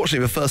 Yeah,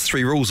 unfortunately, the first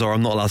 3 rules are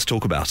I'm not allowed to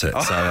talk about it.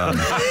 So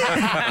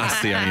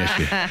that's the only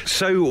issue.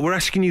 So we're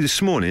asking you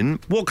this morning,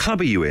 what club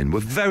are you in? We're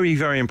very,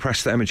 very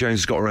impressed that Emma Jones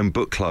has got her own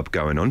book club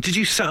going on. Did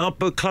you set up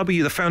book club? Are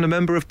you the founder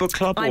member of book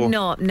club? I'm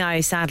not,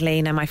 no,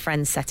 sadly. No, my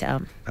friends set it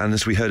up. And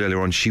as we heard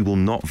earlier on, she will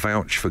not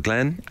vouch for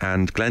Glenn,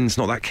 and Glenn's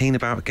not that keen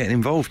about getting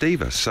involved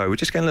either. So we're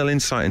just getting a little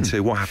insight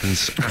into what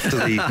happens after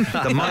the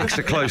mics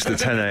are closed at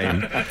 10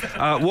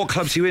 a.m. What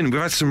clubs are you in?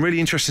 We've had some really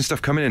interesting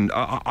stuff coming in.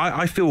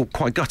 I feel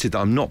quite gutted that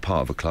I'm not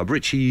part of a club.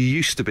 Richie, you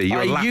used to be.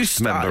 You're a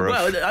lapsed member of...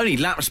 Well, it only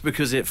lapsed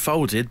because it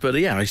folded, but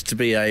yeah, I used to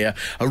be a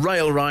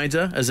rail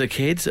rider as a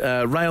kid.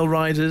 Rail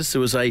Riders,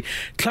 there was a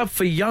club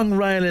for young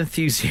rail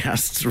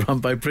enthusiasts run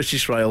by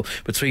British Rail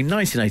between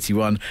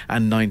 1981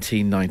 and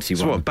 1991.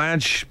 So what,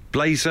 badge,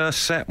 blazer,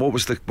 set?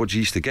 What you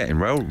used to get in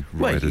Rail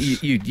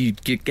Riders? Well,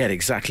 you'd get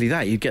exactly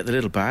that. You'd get the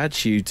little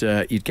badge. You'd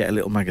get a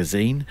little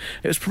magazine.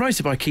 It was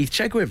promoted by Keith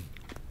Chegwin.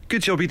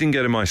 Good job you didn't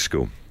go to my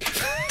school.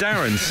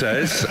 Darren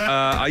says,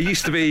 I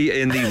used to be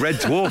in the Red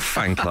Dwarf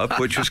fan club,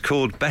 which was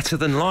called Better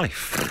Than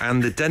Life,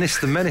 and the Dennis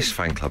the Menace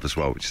fan club as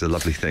well, which is a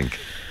lovely thing.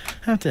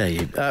 How dare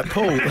you?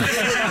 Paul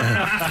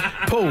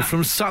Paul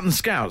from Sutton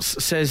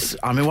Scouts says,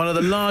 I'm in one of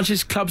the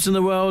largest clubs in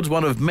the world,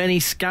 one of many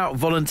Scout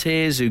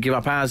volunteers who give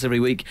up hours every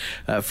week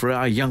for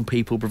our young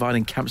people,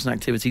 providing camps and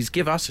activities.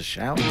 Give us a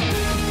shout.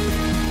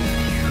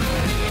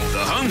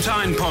 Home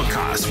Time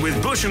Podcast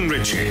with Bush and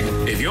Richie.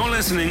 If you're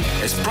listening,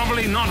 it's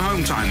probably not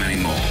Home Time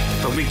anymore,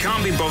 but we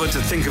can't be bothered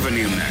to think of a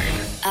new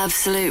name.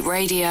 Absolute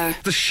Radio.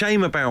 The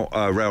shame about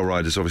Rail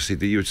Riders, obviously,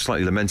 that you were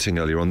slightly lamenting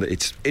earlier on, that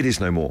it is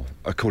no more,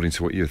 according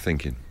to what you were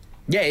thinking.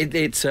 Yeah,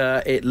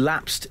 it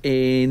lapsed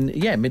in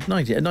mid-90s,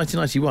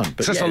 1991.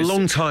 But So that's a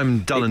long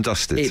time done and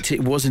dusted.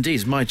 It was indeed.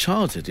 It's my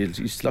childhood. I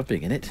used to love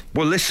being in it.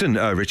 Well, listen,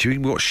 Richie,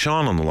 we've got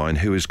Sian on the line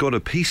who has got a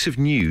piece of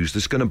news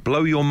that's going to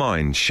blow your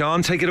mind.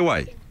 Sian, take it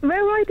away.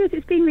 Rail Riders,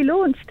 it's been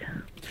relaunched.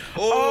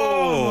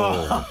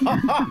 Oh!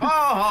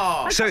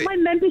 I got my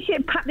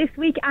membership pack this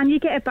week, and you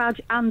get a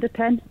badge and a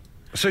pen.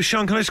 So,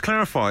 Sian, can I just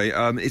clarify?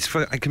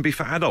 It can be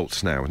for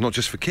adults now, not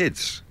just for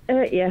kids.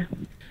 Yeah.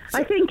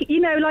 I think,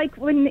 like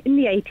when in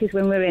the 80s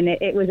when we were in it,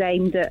 it was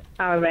aimed at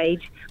our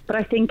age, but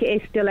I think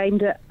it is still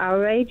aimed at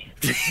our age.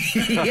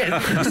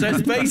 Yeah, so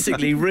it's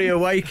basically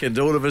reawakened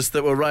all of us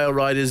that were rail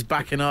riders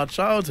back in our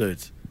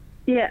childhood.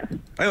 Yeah.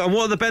 Oh, and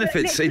what are the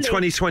benefits in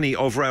 2020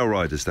 of Rail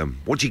Riders then?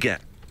 What do you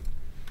get?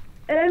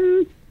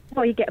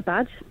 Well, you get a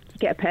badge, you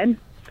get a pen,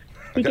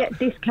 you get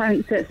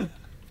discounts at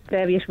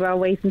various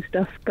railways and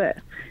stuff, but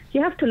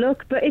you have to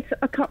look. But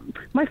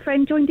my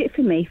friend joined it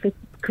for me for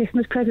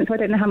Christmas present, so I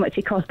don't know how much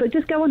it costs, but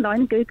just go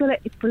online and Google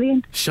it. It's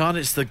brilliant. Sian,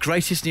 it's the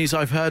greatest news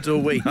I've heard all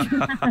week.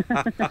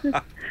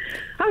 I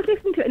was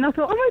listening to it and I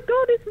thought, oh my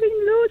God, it's been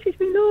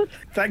launched.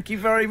 Thank you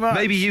very much.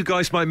 Maybe you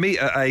guys might meet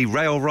at a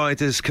Rail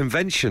Riders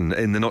convention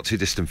in the not too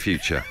distant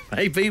future.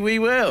 Maybe we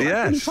will.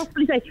 Yes.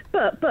 Possibly say,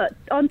 but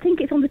I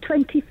think it's on the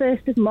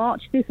 21st of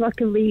March. There's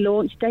like a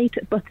relaunch date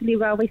at Butterley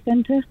Railway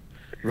Centre.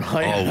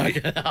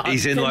 Right. Oh,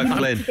 he's in like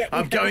Flynn.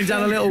 I'm going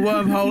down a little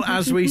wormhole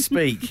as we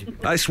speak.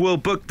 It's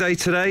World Book Day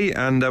today,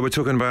 and we're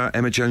talking about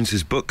Emma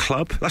Jones's book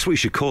club. That's what you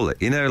should call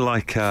it.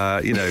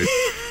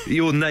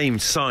 Your name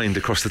signed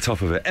across the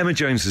top of it. Emma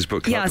Jones's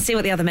book club. Yeah, I'll see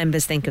what the other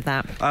members think of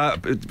that.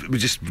 We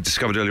just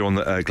discovered earlier on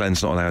that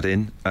Glenn's not allowed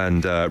in,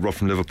 and Rob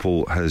from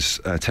Liverpool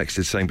has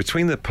texted saying,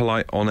 between the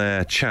polite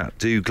on-air chat,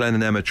 do Glenn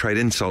and Emma trade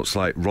insults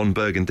like Ron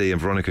Burgundy and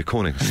Veronica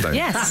Corningstone?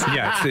 Yes.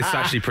 Yeah, it's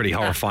actually pretty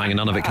horrifying, and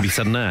none of it can be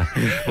said in there.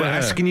 We're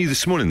asking you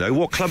this morning, though,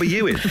 what club are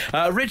you in?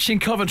 Rich in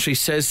Coventry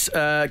says,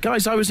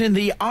 guys, I was in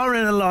the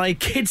RNLI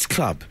Kids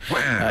Club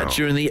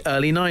during the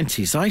early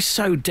 90s. I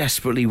so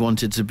desperately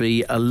wanted to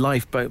be a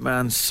lifeboat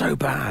man, so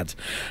bad.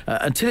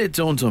 Until it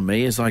dawned on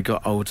me as I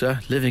got older,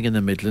 living in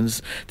the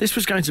Midlands, this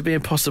was going to be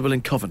impossible in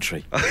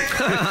Coventry.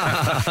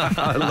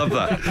 I love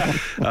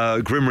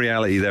that. Grim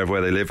reality there of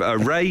where they live.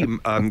 Ray,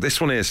 this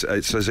one is,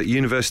 it says, at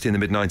university in the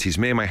mid-90s,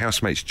 me and my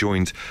housemates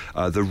joined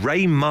the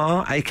Ray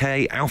Ma,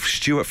 a.k.a. Alf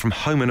Stewart from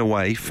Home and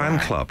Away fan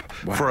club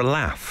for a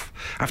laugh.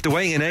 After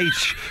waiting an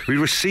age, we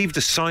received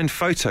a signed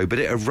photo, but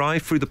it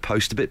arrived through the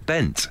post a bit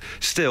bent.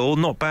 Still,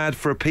 not bad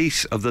for a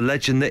piece of the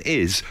legend that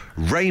is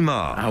Ray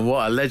Ma. And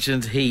what a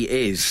legend he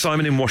is.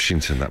 Simon in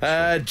Washington.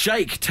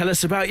 Jake, tell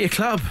us about your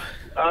club.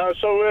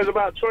 So there's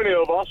about 20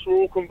 of us. We're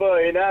all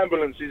converting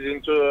ambulances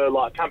into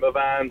like camper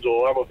vans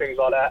or other things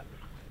like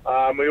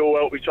that. We all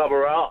help each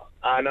other out,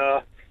 and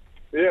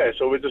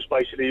so we're just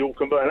basically all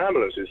converting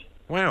ambulances.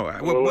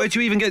 Wow. Where do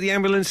you even get the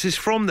ambulances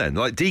from then?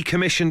 Like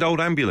decommissioned old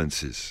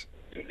ambulances?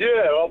 Yeah,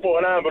 I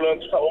bought an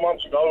ambulance a couple of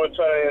months ago and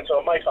turned it into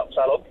a makeup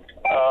salon.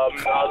 A lot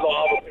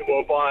of other people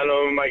are buying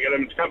them and making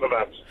them camper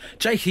vans.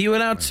 Jake, are you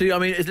allowed to? I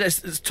mean,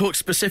 let's talk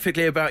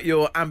specifically about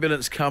your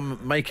ambulance cum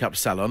makeup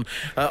salon.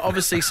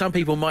 Obviously, some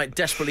people might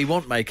desperately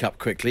want makeup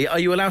quickly. Are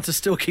you allowed to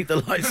still keep the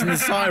lights and the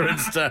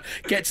sirens to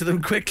get to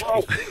them quickly?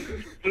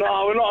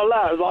 No, we're not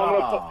allowed. I'm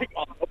going to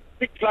put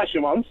big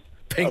flashing ones.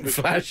 Pink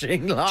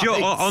flashing lights.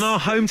 On our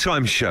Home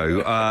Time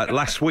show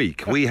last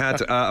week, we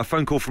had a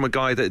phone call from a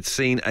guy that had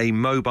seen a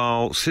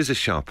mobile scissor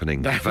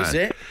sharpening van. That was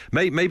it?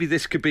 Maybe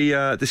this could be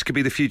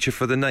the future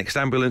for the next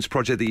ambulance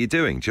project that you're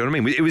doing. Do you know what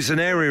I mean? It was an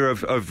area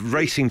of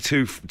racing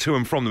to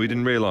and from that we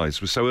didn't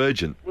realise was so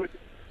urgent.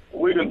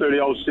 We can do the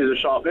old scissor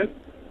sharpening.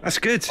 That's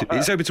good.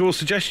 It's open to all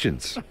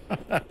suggestions.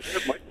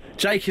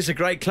 Jake is a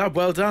great club.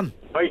 Well done.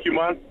 Thank you,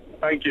 man.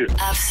 Thank you.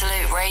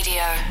 Absolute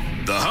Radio.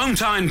 The Home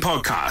Time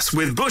Podcast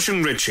with Bush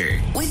and Richie.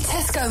 With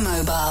Tesco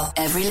Mobile,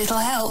 every little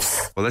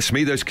helps. Well, let's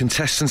meet those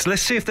contestants.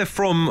 Let's see if they're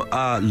from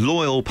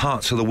loyal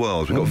parts of the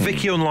world. We've got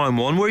Vicky on line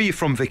 1. Where are you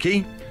from,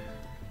 Vicky?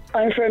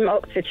 I'm from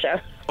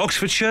Oxfordshire.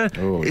 Oxfordshire?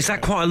 Oh. Is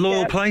that quite a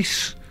loyal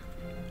place?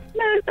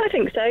 No, I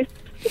think so.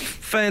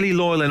 Fairly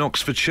loyal in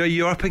Oxfordshire.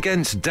 You're up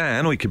against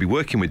Dan, or you could be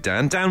working with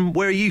Dan. Dan,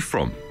 where are you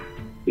from?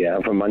 Yeah,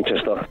 I'm from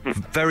Manchester.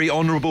 Very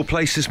honourable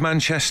place is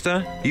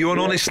Manchester. Are you an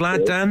honest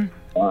lad, Dan?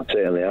 I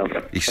certainly am.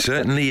 He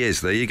certainly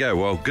is. There you go.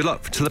 Well, good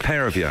luck to the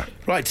pair of you.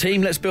 Right,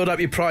 team, let's build up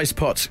your prize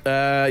pot.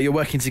 You're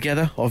working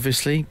together,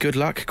 obviously. Good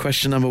luck.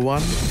 Question number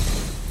 1.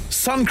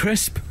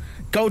 Suncrisp,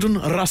 Golden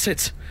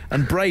Russet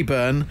and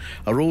Braeburn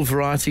are all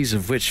varieties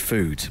of which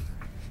food?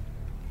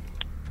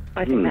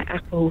 I think they're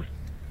apples.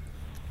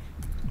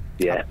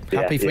 Yeah.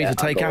 Happy for me to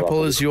take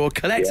apple as your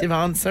collective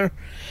answer.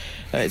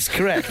 It's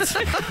correct.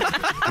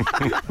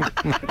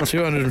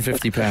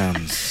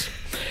 £250.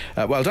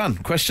 Well done.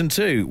 Question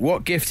 2.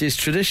 What gift is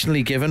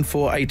traditionally given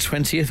for a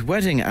 20th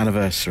wedding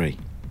anniversary?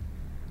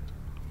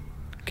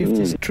 Gift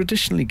is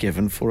traditionally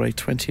given for a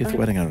 20th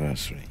wedding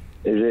anniversary.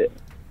 Is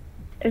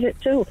it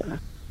silver?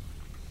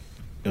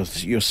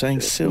 You're saying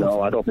silver?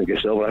 No, I don't think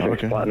it's silver. I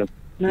think it's platinum.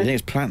 You think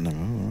it's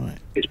platinum? All right.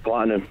 It's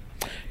platinum.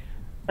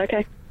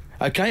 Okay.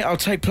 Okay, I'll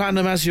take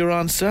platinum as your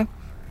answer.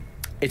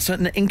 It's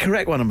an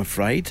incorrect one, I'm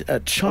afraid.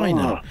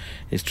 China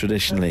is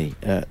traditionally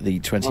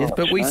the 20th,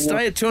 but we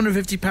stay at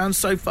 £250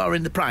 so far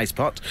in the prize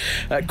pot.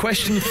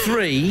 Question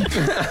 3.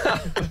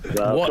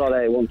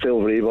 Sorry, one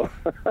silver either.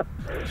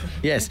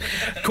 Yes.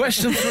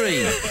 Question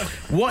 3.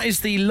 What is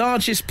the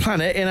largest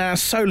planet in our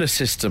solar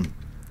system?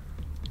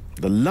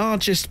 The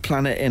largest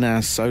planet in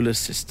our solar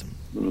system.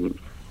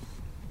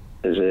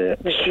 Is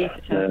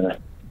it...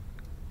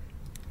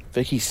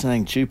 Vicky's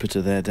saying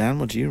Jupiter there, Dan.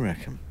 What do you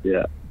reckon?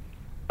 Yeah,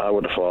 I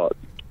would have thought...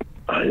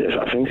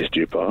 I think it's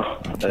Jupiter.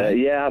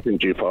 Yeah, I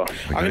think Jupiter.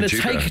 I'm going to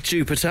take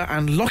Jupiter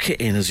and lock it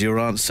in as your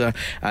answer,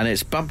 and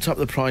it's bumped up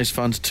the prize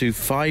fund to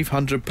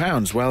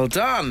 £500. Well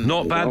done.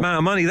 Not bad amount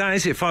of money, that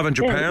is it,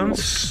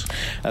 £500.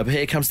 But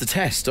here comes the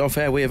test. Off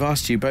air, we have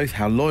asked you both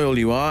how loyal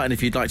you are, and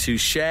if you'd like to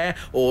share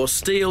or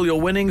steal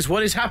your winnings,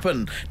 what has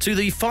happened to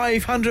the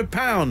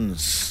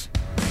 £500?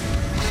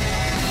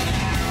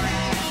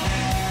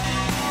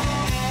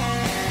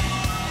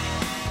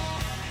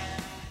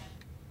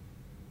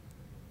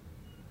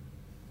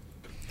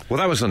 Well,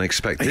 that was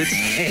unexpected.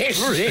 It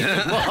really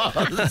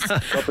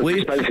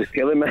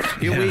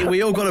was.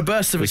 We all got a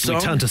burst of a song.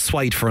 We turned to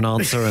Suede for an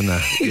answer, and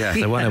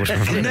they weren't able to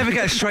provide. You never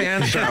get a straight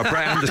answer out of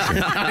Brett Anderson.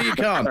 No, you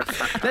can't.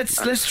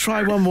 Let's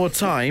try one more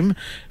time.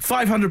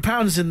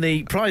 £500 in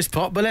the prize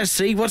pot, but let's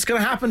see what's going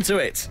to happen to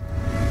it.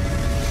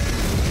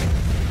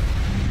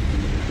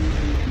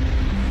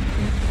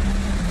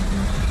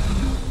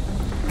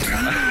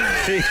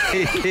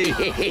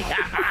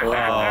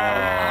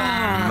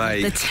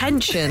 Mate. The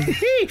tension.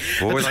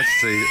 Well, we'd like to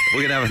see.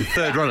 We're going to have a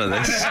third run at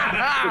this.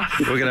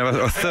 We're going to have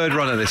a third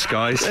run at this,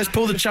 guys. Let's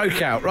pull the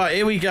choke out. Right,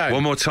 here we go.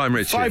 One more time,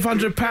 Richie.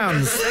 £500.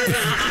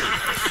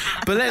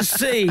 But let's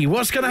see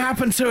what's going to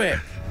happen to it.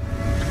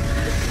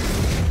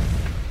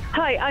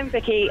 Hi, I'm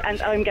Vicky,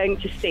 and I'm going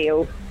to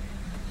steal.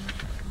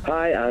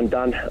 Hi, I'm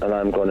Dan, and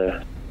I'm going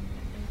to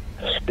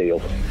steal.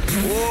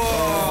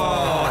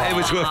 Whoa! It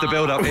was worth the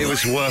build-up. It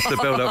was worth the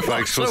build-up,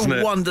 folks, wasn't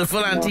it?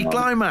 Wonderful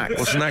anticlimax.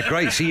 Wasn't that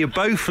great? So you're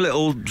both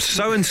little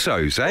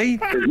so-and-sos, eh?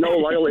 There's no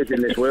loyalty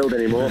in this world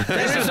anymore.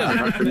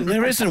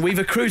 There isn't. We've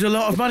accrued a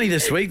lot of money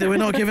this week that we're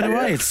not giving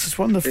away. It's just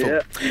wonderful.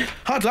 Yeah.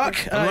 Hard luck.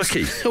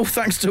 Unlucky. All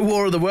thanks to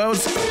War of the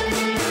Worlds.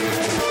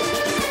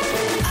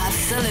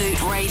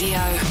 Absolute Radio.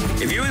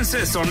 If you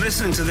insist on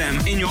listening to them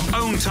in your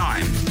own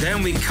time,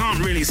 then we can't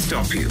really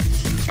stop you.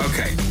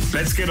 Okay,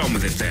 let's get on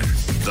with it then.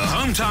 The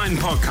Home Time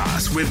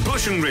Podcast with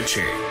Bush and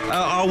Richie.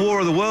 Our War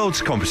of the Worlds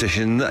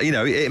competition, you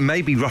know, it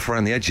may be rough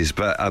around the edges,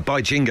 but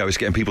by jingo, it's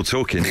getting people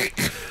talking.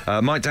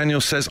 Mike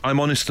Daniels says, I'm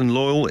honest and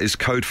loyal is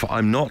code for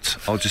I'm not.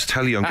 I'll just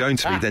tell you I'm going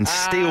to be, then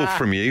steal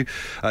from you.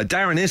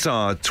 Darren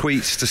Izzard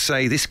tweets to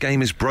say, this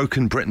game is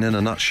broken Britain in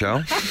a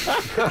nutshell.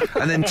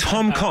 And then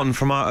Tom Cotton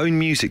from our own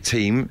music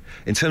team,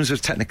 in terms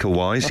of technical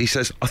wise, he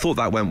says, I thought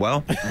that went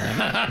well.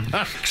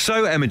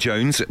 So, Emma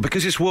Jones,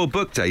 because it's World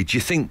Book Day, do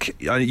you think,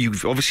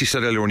 you've obviously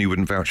said earlier on you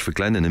wouldn't vouch for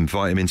Glenn and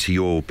invite him into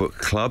your book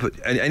club.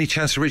 Any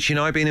chance of Richie and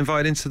I being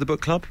invited into the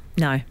book club?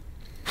 No.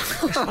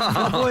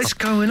 What is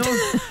going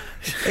on?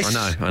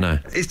 I know.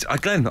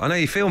 Glenn, I know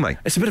you feel, mate.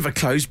 It's a bit of a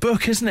closed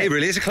book, isn't it? It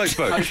really is a closed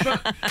book.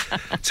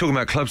 Talking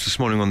about clubs this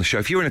morning on the show.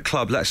 If you're in a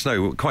club, let us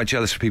know. We're quite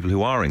jealous of people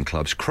who are in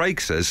clubs.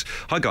 Craig says,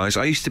 "Hi guys,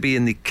 I used to be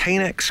in the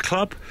Canex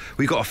Club.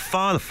 We got a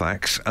file of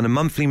facts and a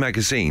monthly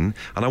magazine,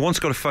 and I once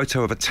got a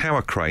photo of a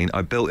tower crane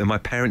I built in my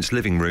parents'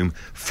 living room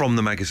from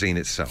the magazine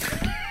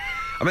itself."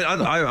 I mean,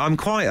 I'm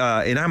quite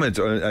enamoured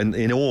and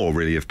in awe,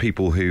 really, of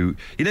people who...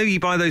 You know,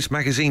 you buy those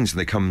magazines and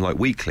they come, like,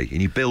 weekly,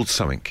 and you build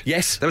something.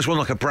 Yes. There was one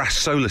like a brass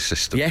solar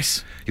system.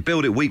 Yes. You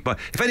build it week by...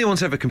 If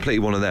anyone's ever completed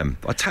one of them,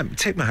 I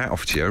take my hat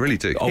off to you, I really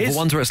do. Oh, the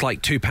ones where it's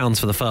like £2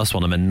 for the first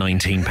one and then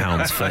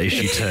 £19 for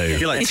issue 2.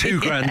 You're like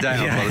 £2,000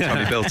 down by the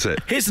time you built it.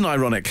 Here's an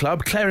ironic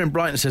club. Claire in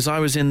Brighton says, I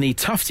was in the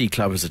Tufty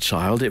Club as a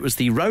child. It was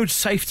the Road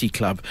Safety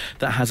Club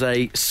that has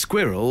a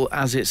squirrel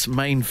as its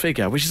main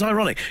figure, which is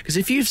ironic, because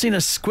if you've seen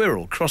a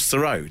squirrel cross the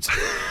road...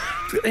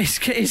 It's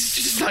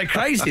just like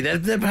crazy.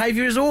 Their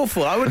behaviour is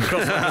awful. I wouldn't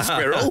cross with a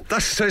squirrel.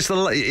 So it's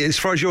as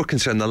far as you're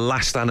concerned, the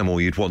last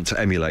animal you'd want to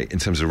emulate in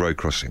terms of road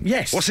crossing.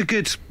 Yes. What's a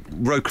good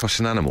road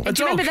crossing animal? Do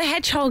you remember the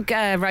hedgehog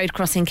road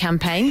crossing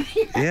campaign?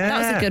 Yeah. That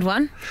was a good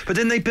one. But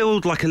then they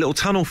build like a little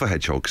tunnel for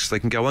hedgehogs. They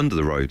can go under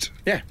the road.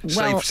 Yeah.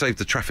 Save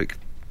the traffic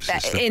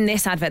system. In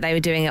this advert, they were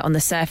doing it on the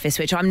surface,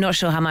 which I'm not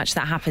sure how much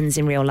that happens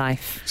in real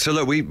life. So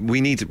look,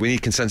 we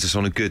need consensus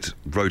on a good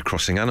road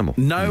crossing animal.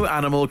 No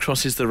animal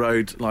crosses the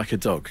road like a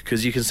dog,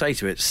 because you can say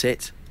to it,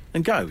 sit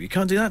and go. You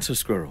can't do that to a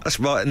squirrel. That's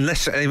right,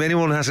 unless if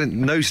anyone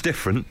knows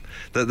different,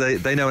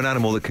 that they know an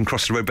animal that can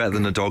cross the road better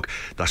than a dog.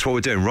 That's what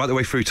we're doing right the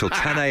way through till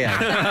 10 a.m.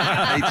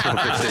 8 till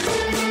 15.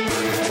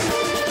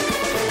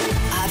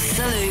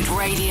 Absolute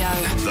Radio.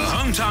 The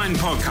Home Time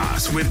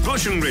Podcast with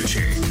Bush and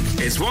Richie.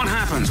 It's what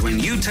happens when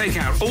you take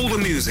out all the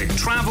music,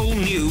 travel,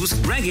 news,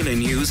 regular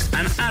news,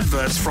 and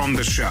adverts from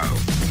the show.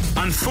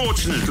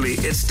 Unfortunately,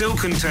 it still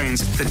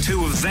contains the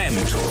two of them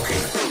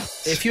talking.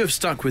 If you have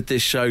stuck with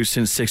this show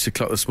since 6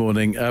 o'clock this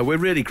morning, we're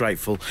really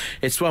grateful.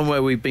 It's one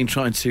where we've been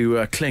trying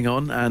to cling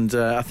on, and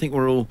I think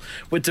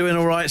we're doing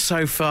all right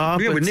so far.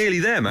 Yeah, we're nearly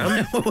there,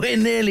 man. We're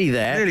nearly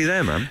there. Nearly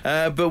there, man.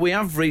 But we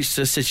have reached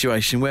a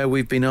situation where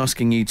we've been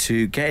asking you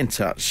to get in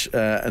touch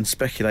and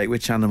speculate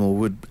which animal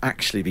would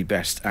actually be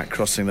best at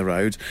crossing the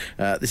road.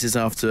 This is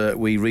after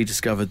we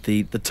rediscovered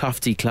the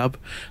Tufty Club,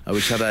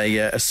 which had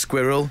a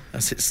squirrel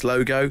as its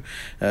logo,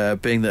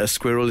 being that a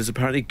squirrel is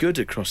apparently good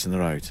at crossing the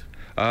road.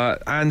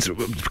 And a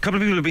couple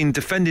of people have been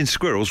defending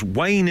squirrels.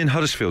 Wayne in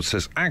Huddersfield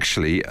says,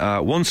 actually,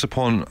 once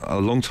upon a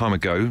long time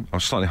ago, I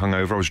was slightly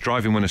hungover, I was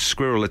driving when a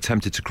squirrel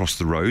attempted to cross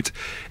the road.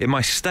 In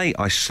my state,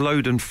 I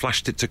slowed and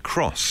flashed it to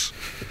cross,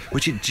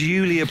 which it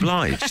duly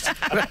obliged.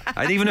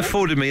 And even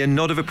afforded me a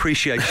nod of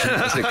appreciation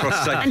as it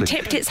crossed safely. And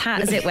tipped its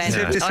hat as it went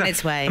on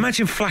its way.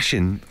 Imagine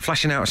flashing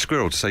out a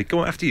squirrel to say, go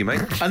on, after you,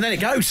 mate. And then it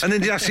goes. And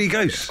then it actually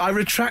goes. I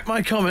retract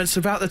my comments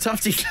about the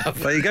Tufty Club.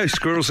 There you go,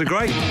 squirrels are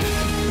great.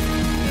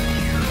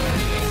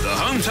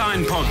 Home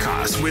Time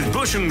Podcast with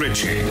Bush and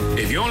Richie.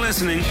 If you're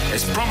listening,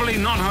 it's probably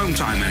not Home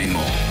Time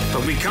anymore,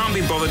 but we can't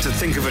be bothered to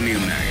think of a new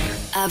name.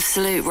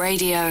 Absolute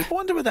Radio. I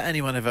wonder whether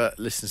anyone ever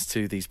listens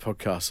to these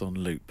podcasts on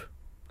loop.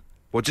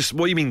 Well, just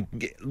what do you mean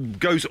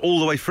goes all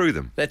the way through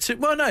them? They're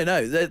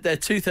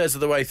 2/3 of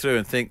the way through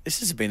and think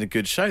this has been a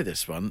good show,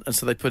 this one, and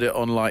so they put it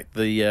on like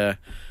the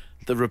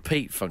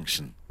repeat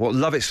function. Well,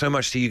 love it so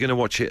much that you're going to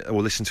watch it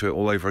or listen to it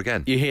all over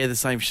again. You hear the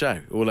same show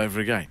all over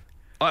again.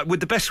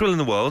 With the best will in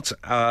the world,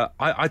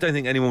 I don't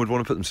think anyone would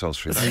want to put themselves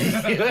through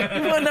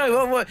that. Well,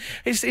 no,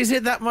 is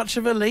it that much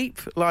of a leap?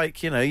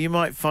 Like, you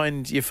might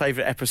find your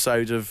favourite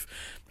episode of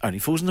Only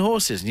Fools and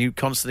Horses, and you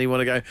constantly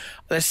want to go,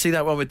 let's see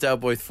that one with Del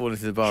Boy falling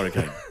through the bar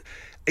again.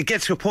 It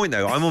gets to a point,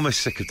 though, I'm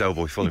almost sick of Del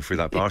Boy falling through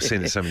that bar. I've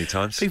seen it so many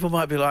times. People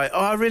might be like,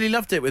 I really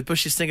loved it with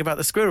Bush's thing about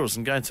the squirrels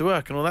and going to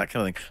work and all that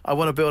kind of thing. I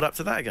want to build up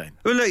to that again.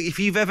 Well, look, if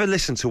you've ever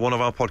listened to one of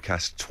our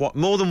podcasts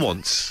more than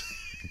once...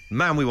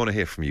 Man, we want to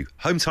hear from you.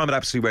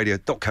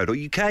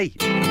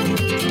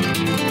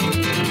 Hometime@absoluteradio.co.uk.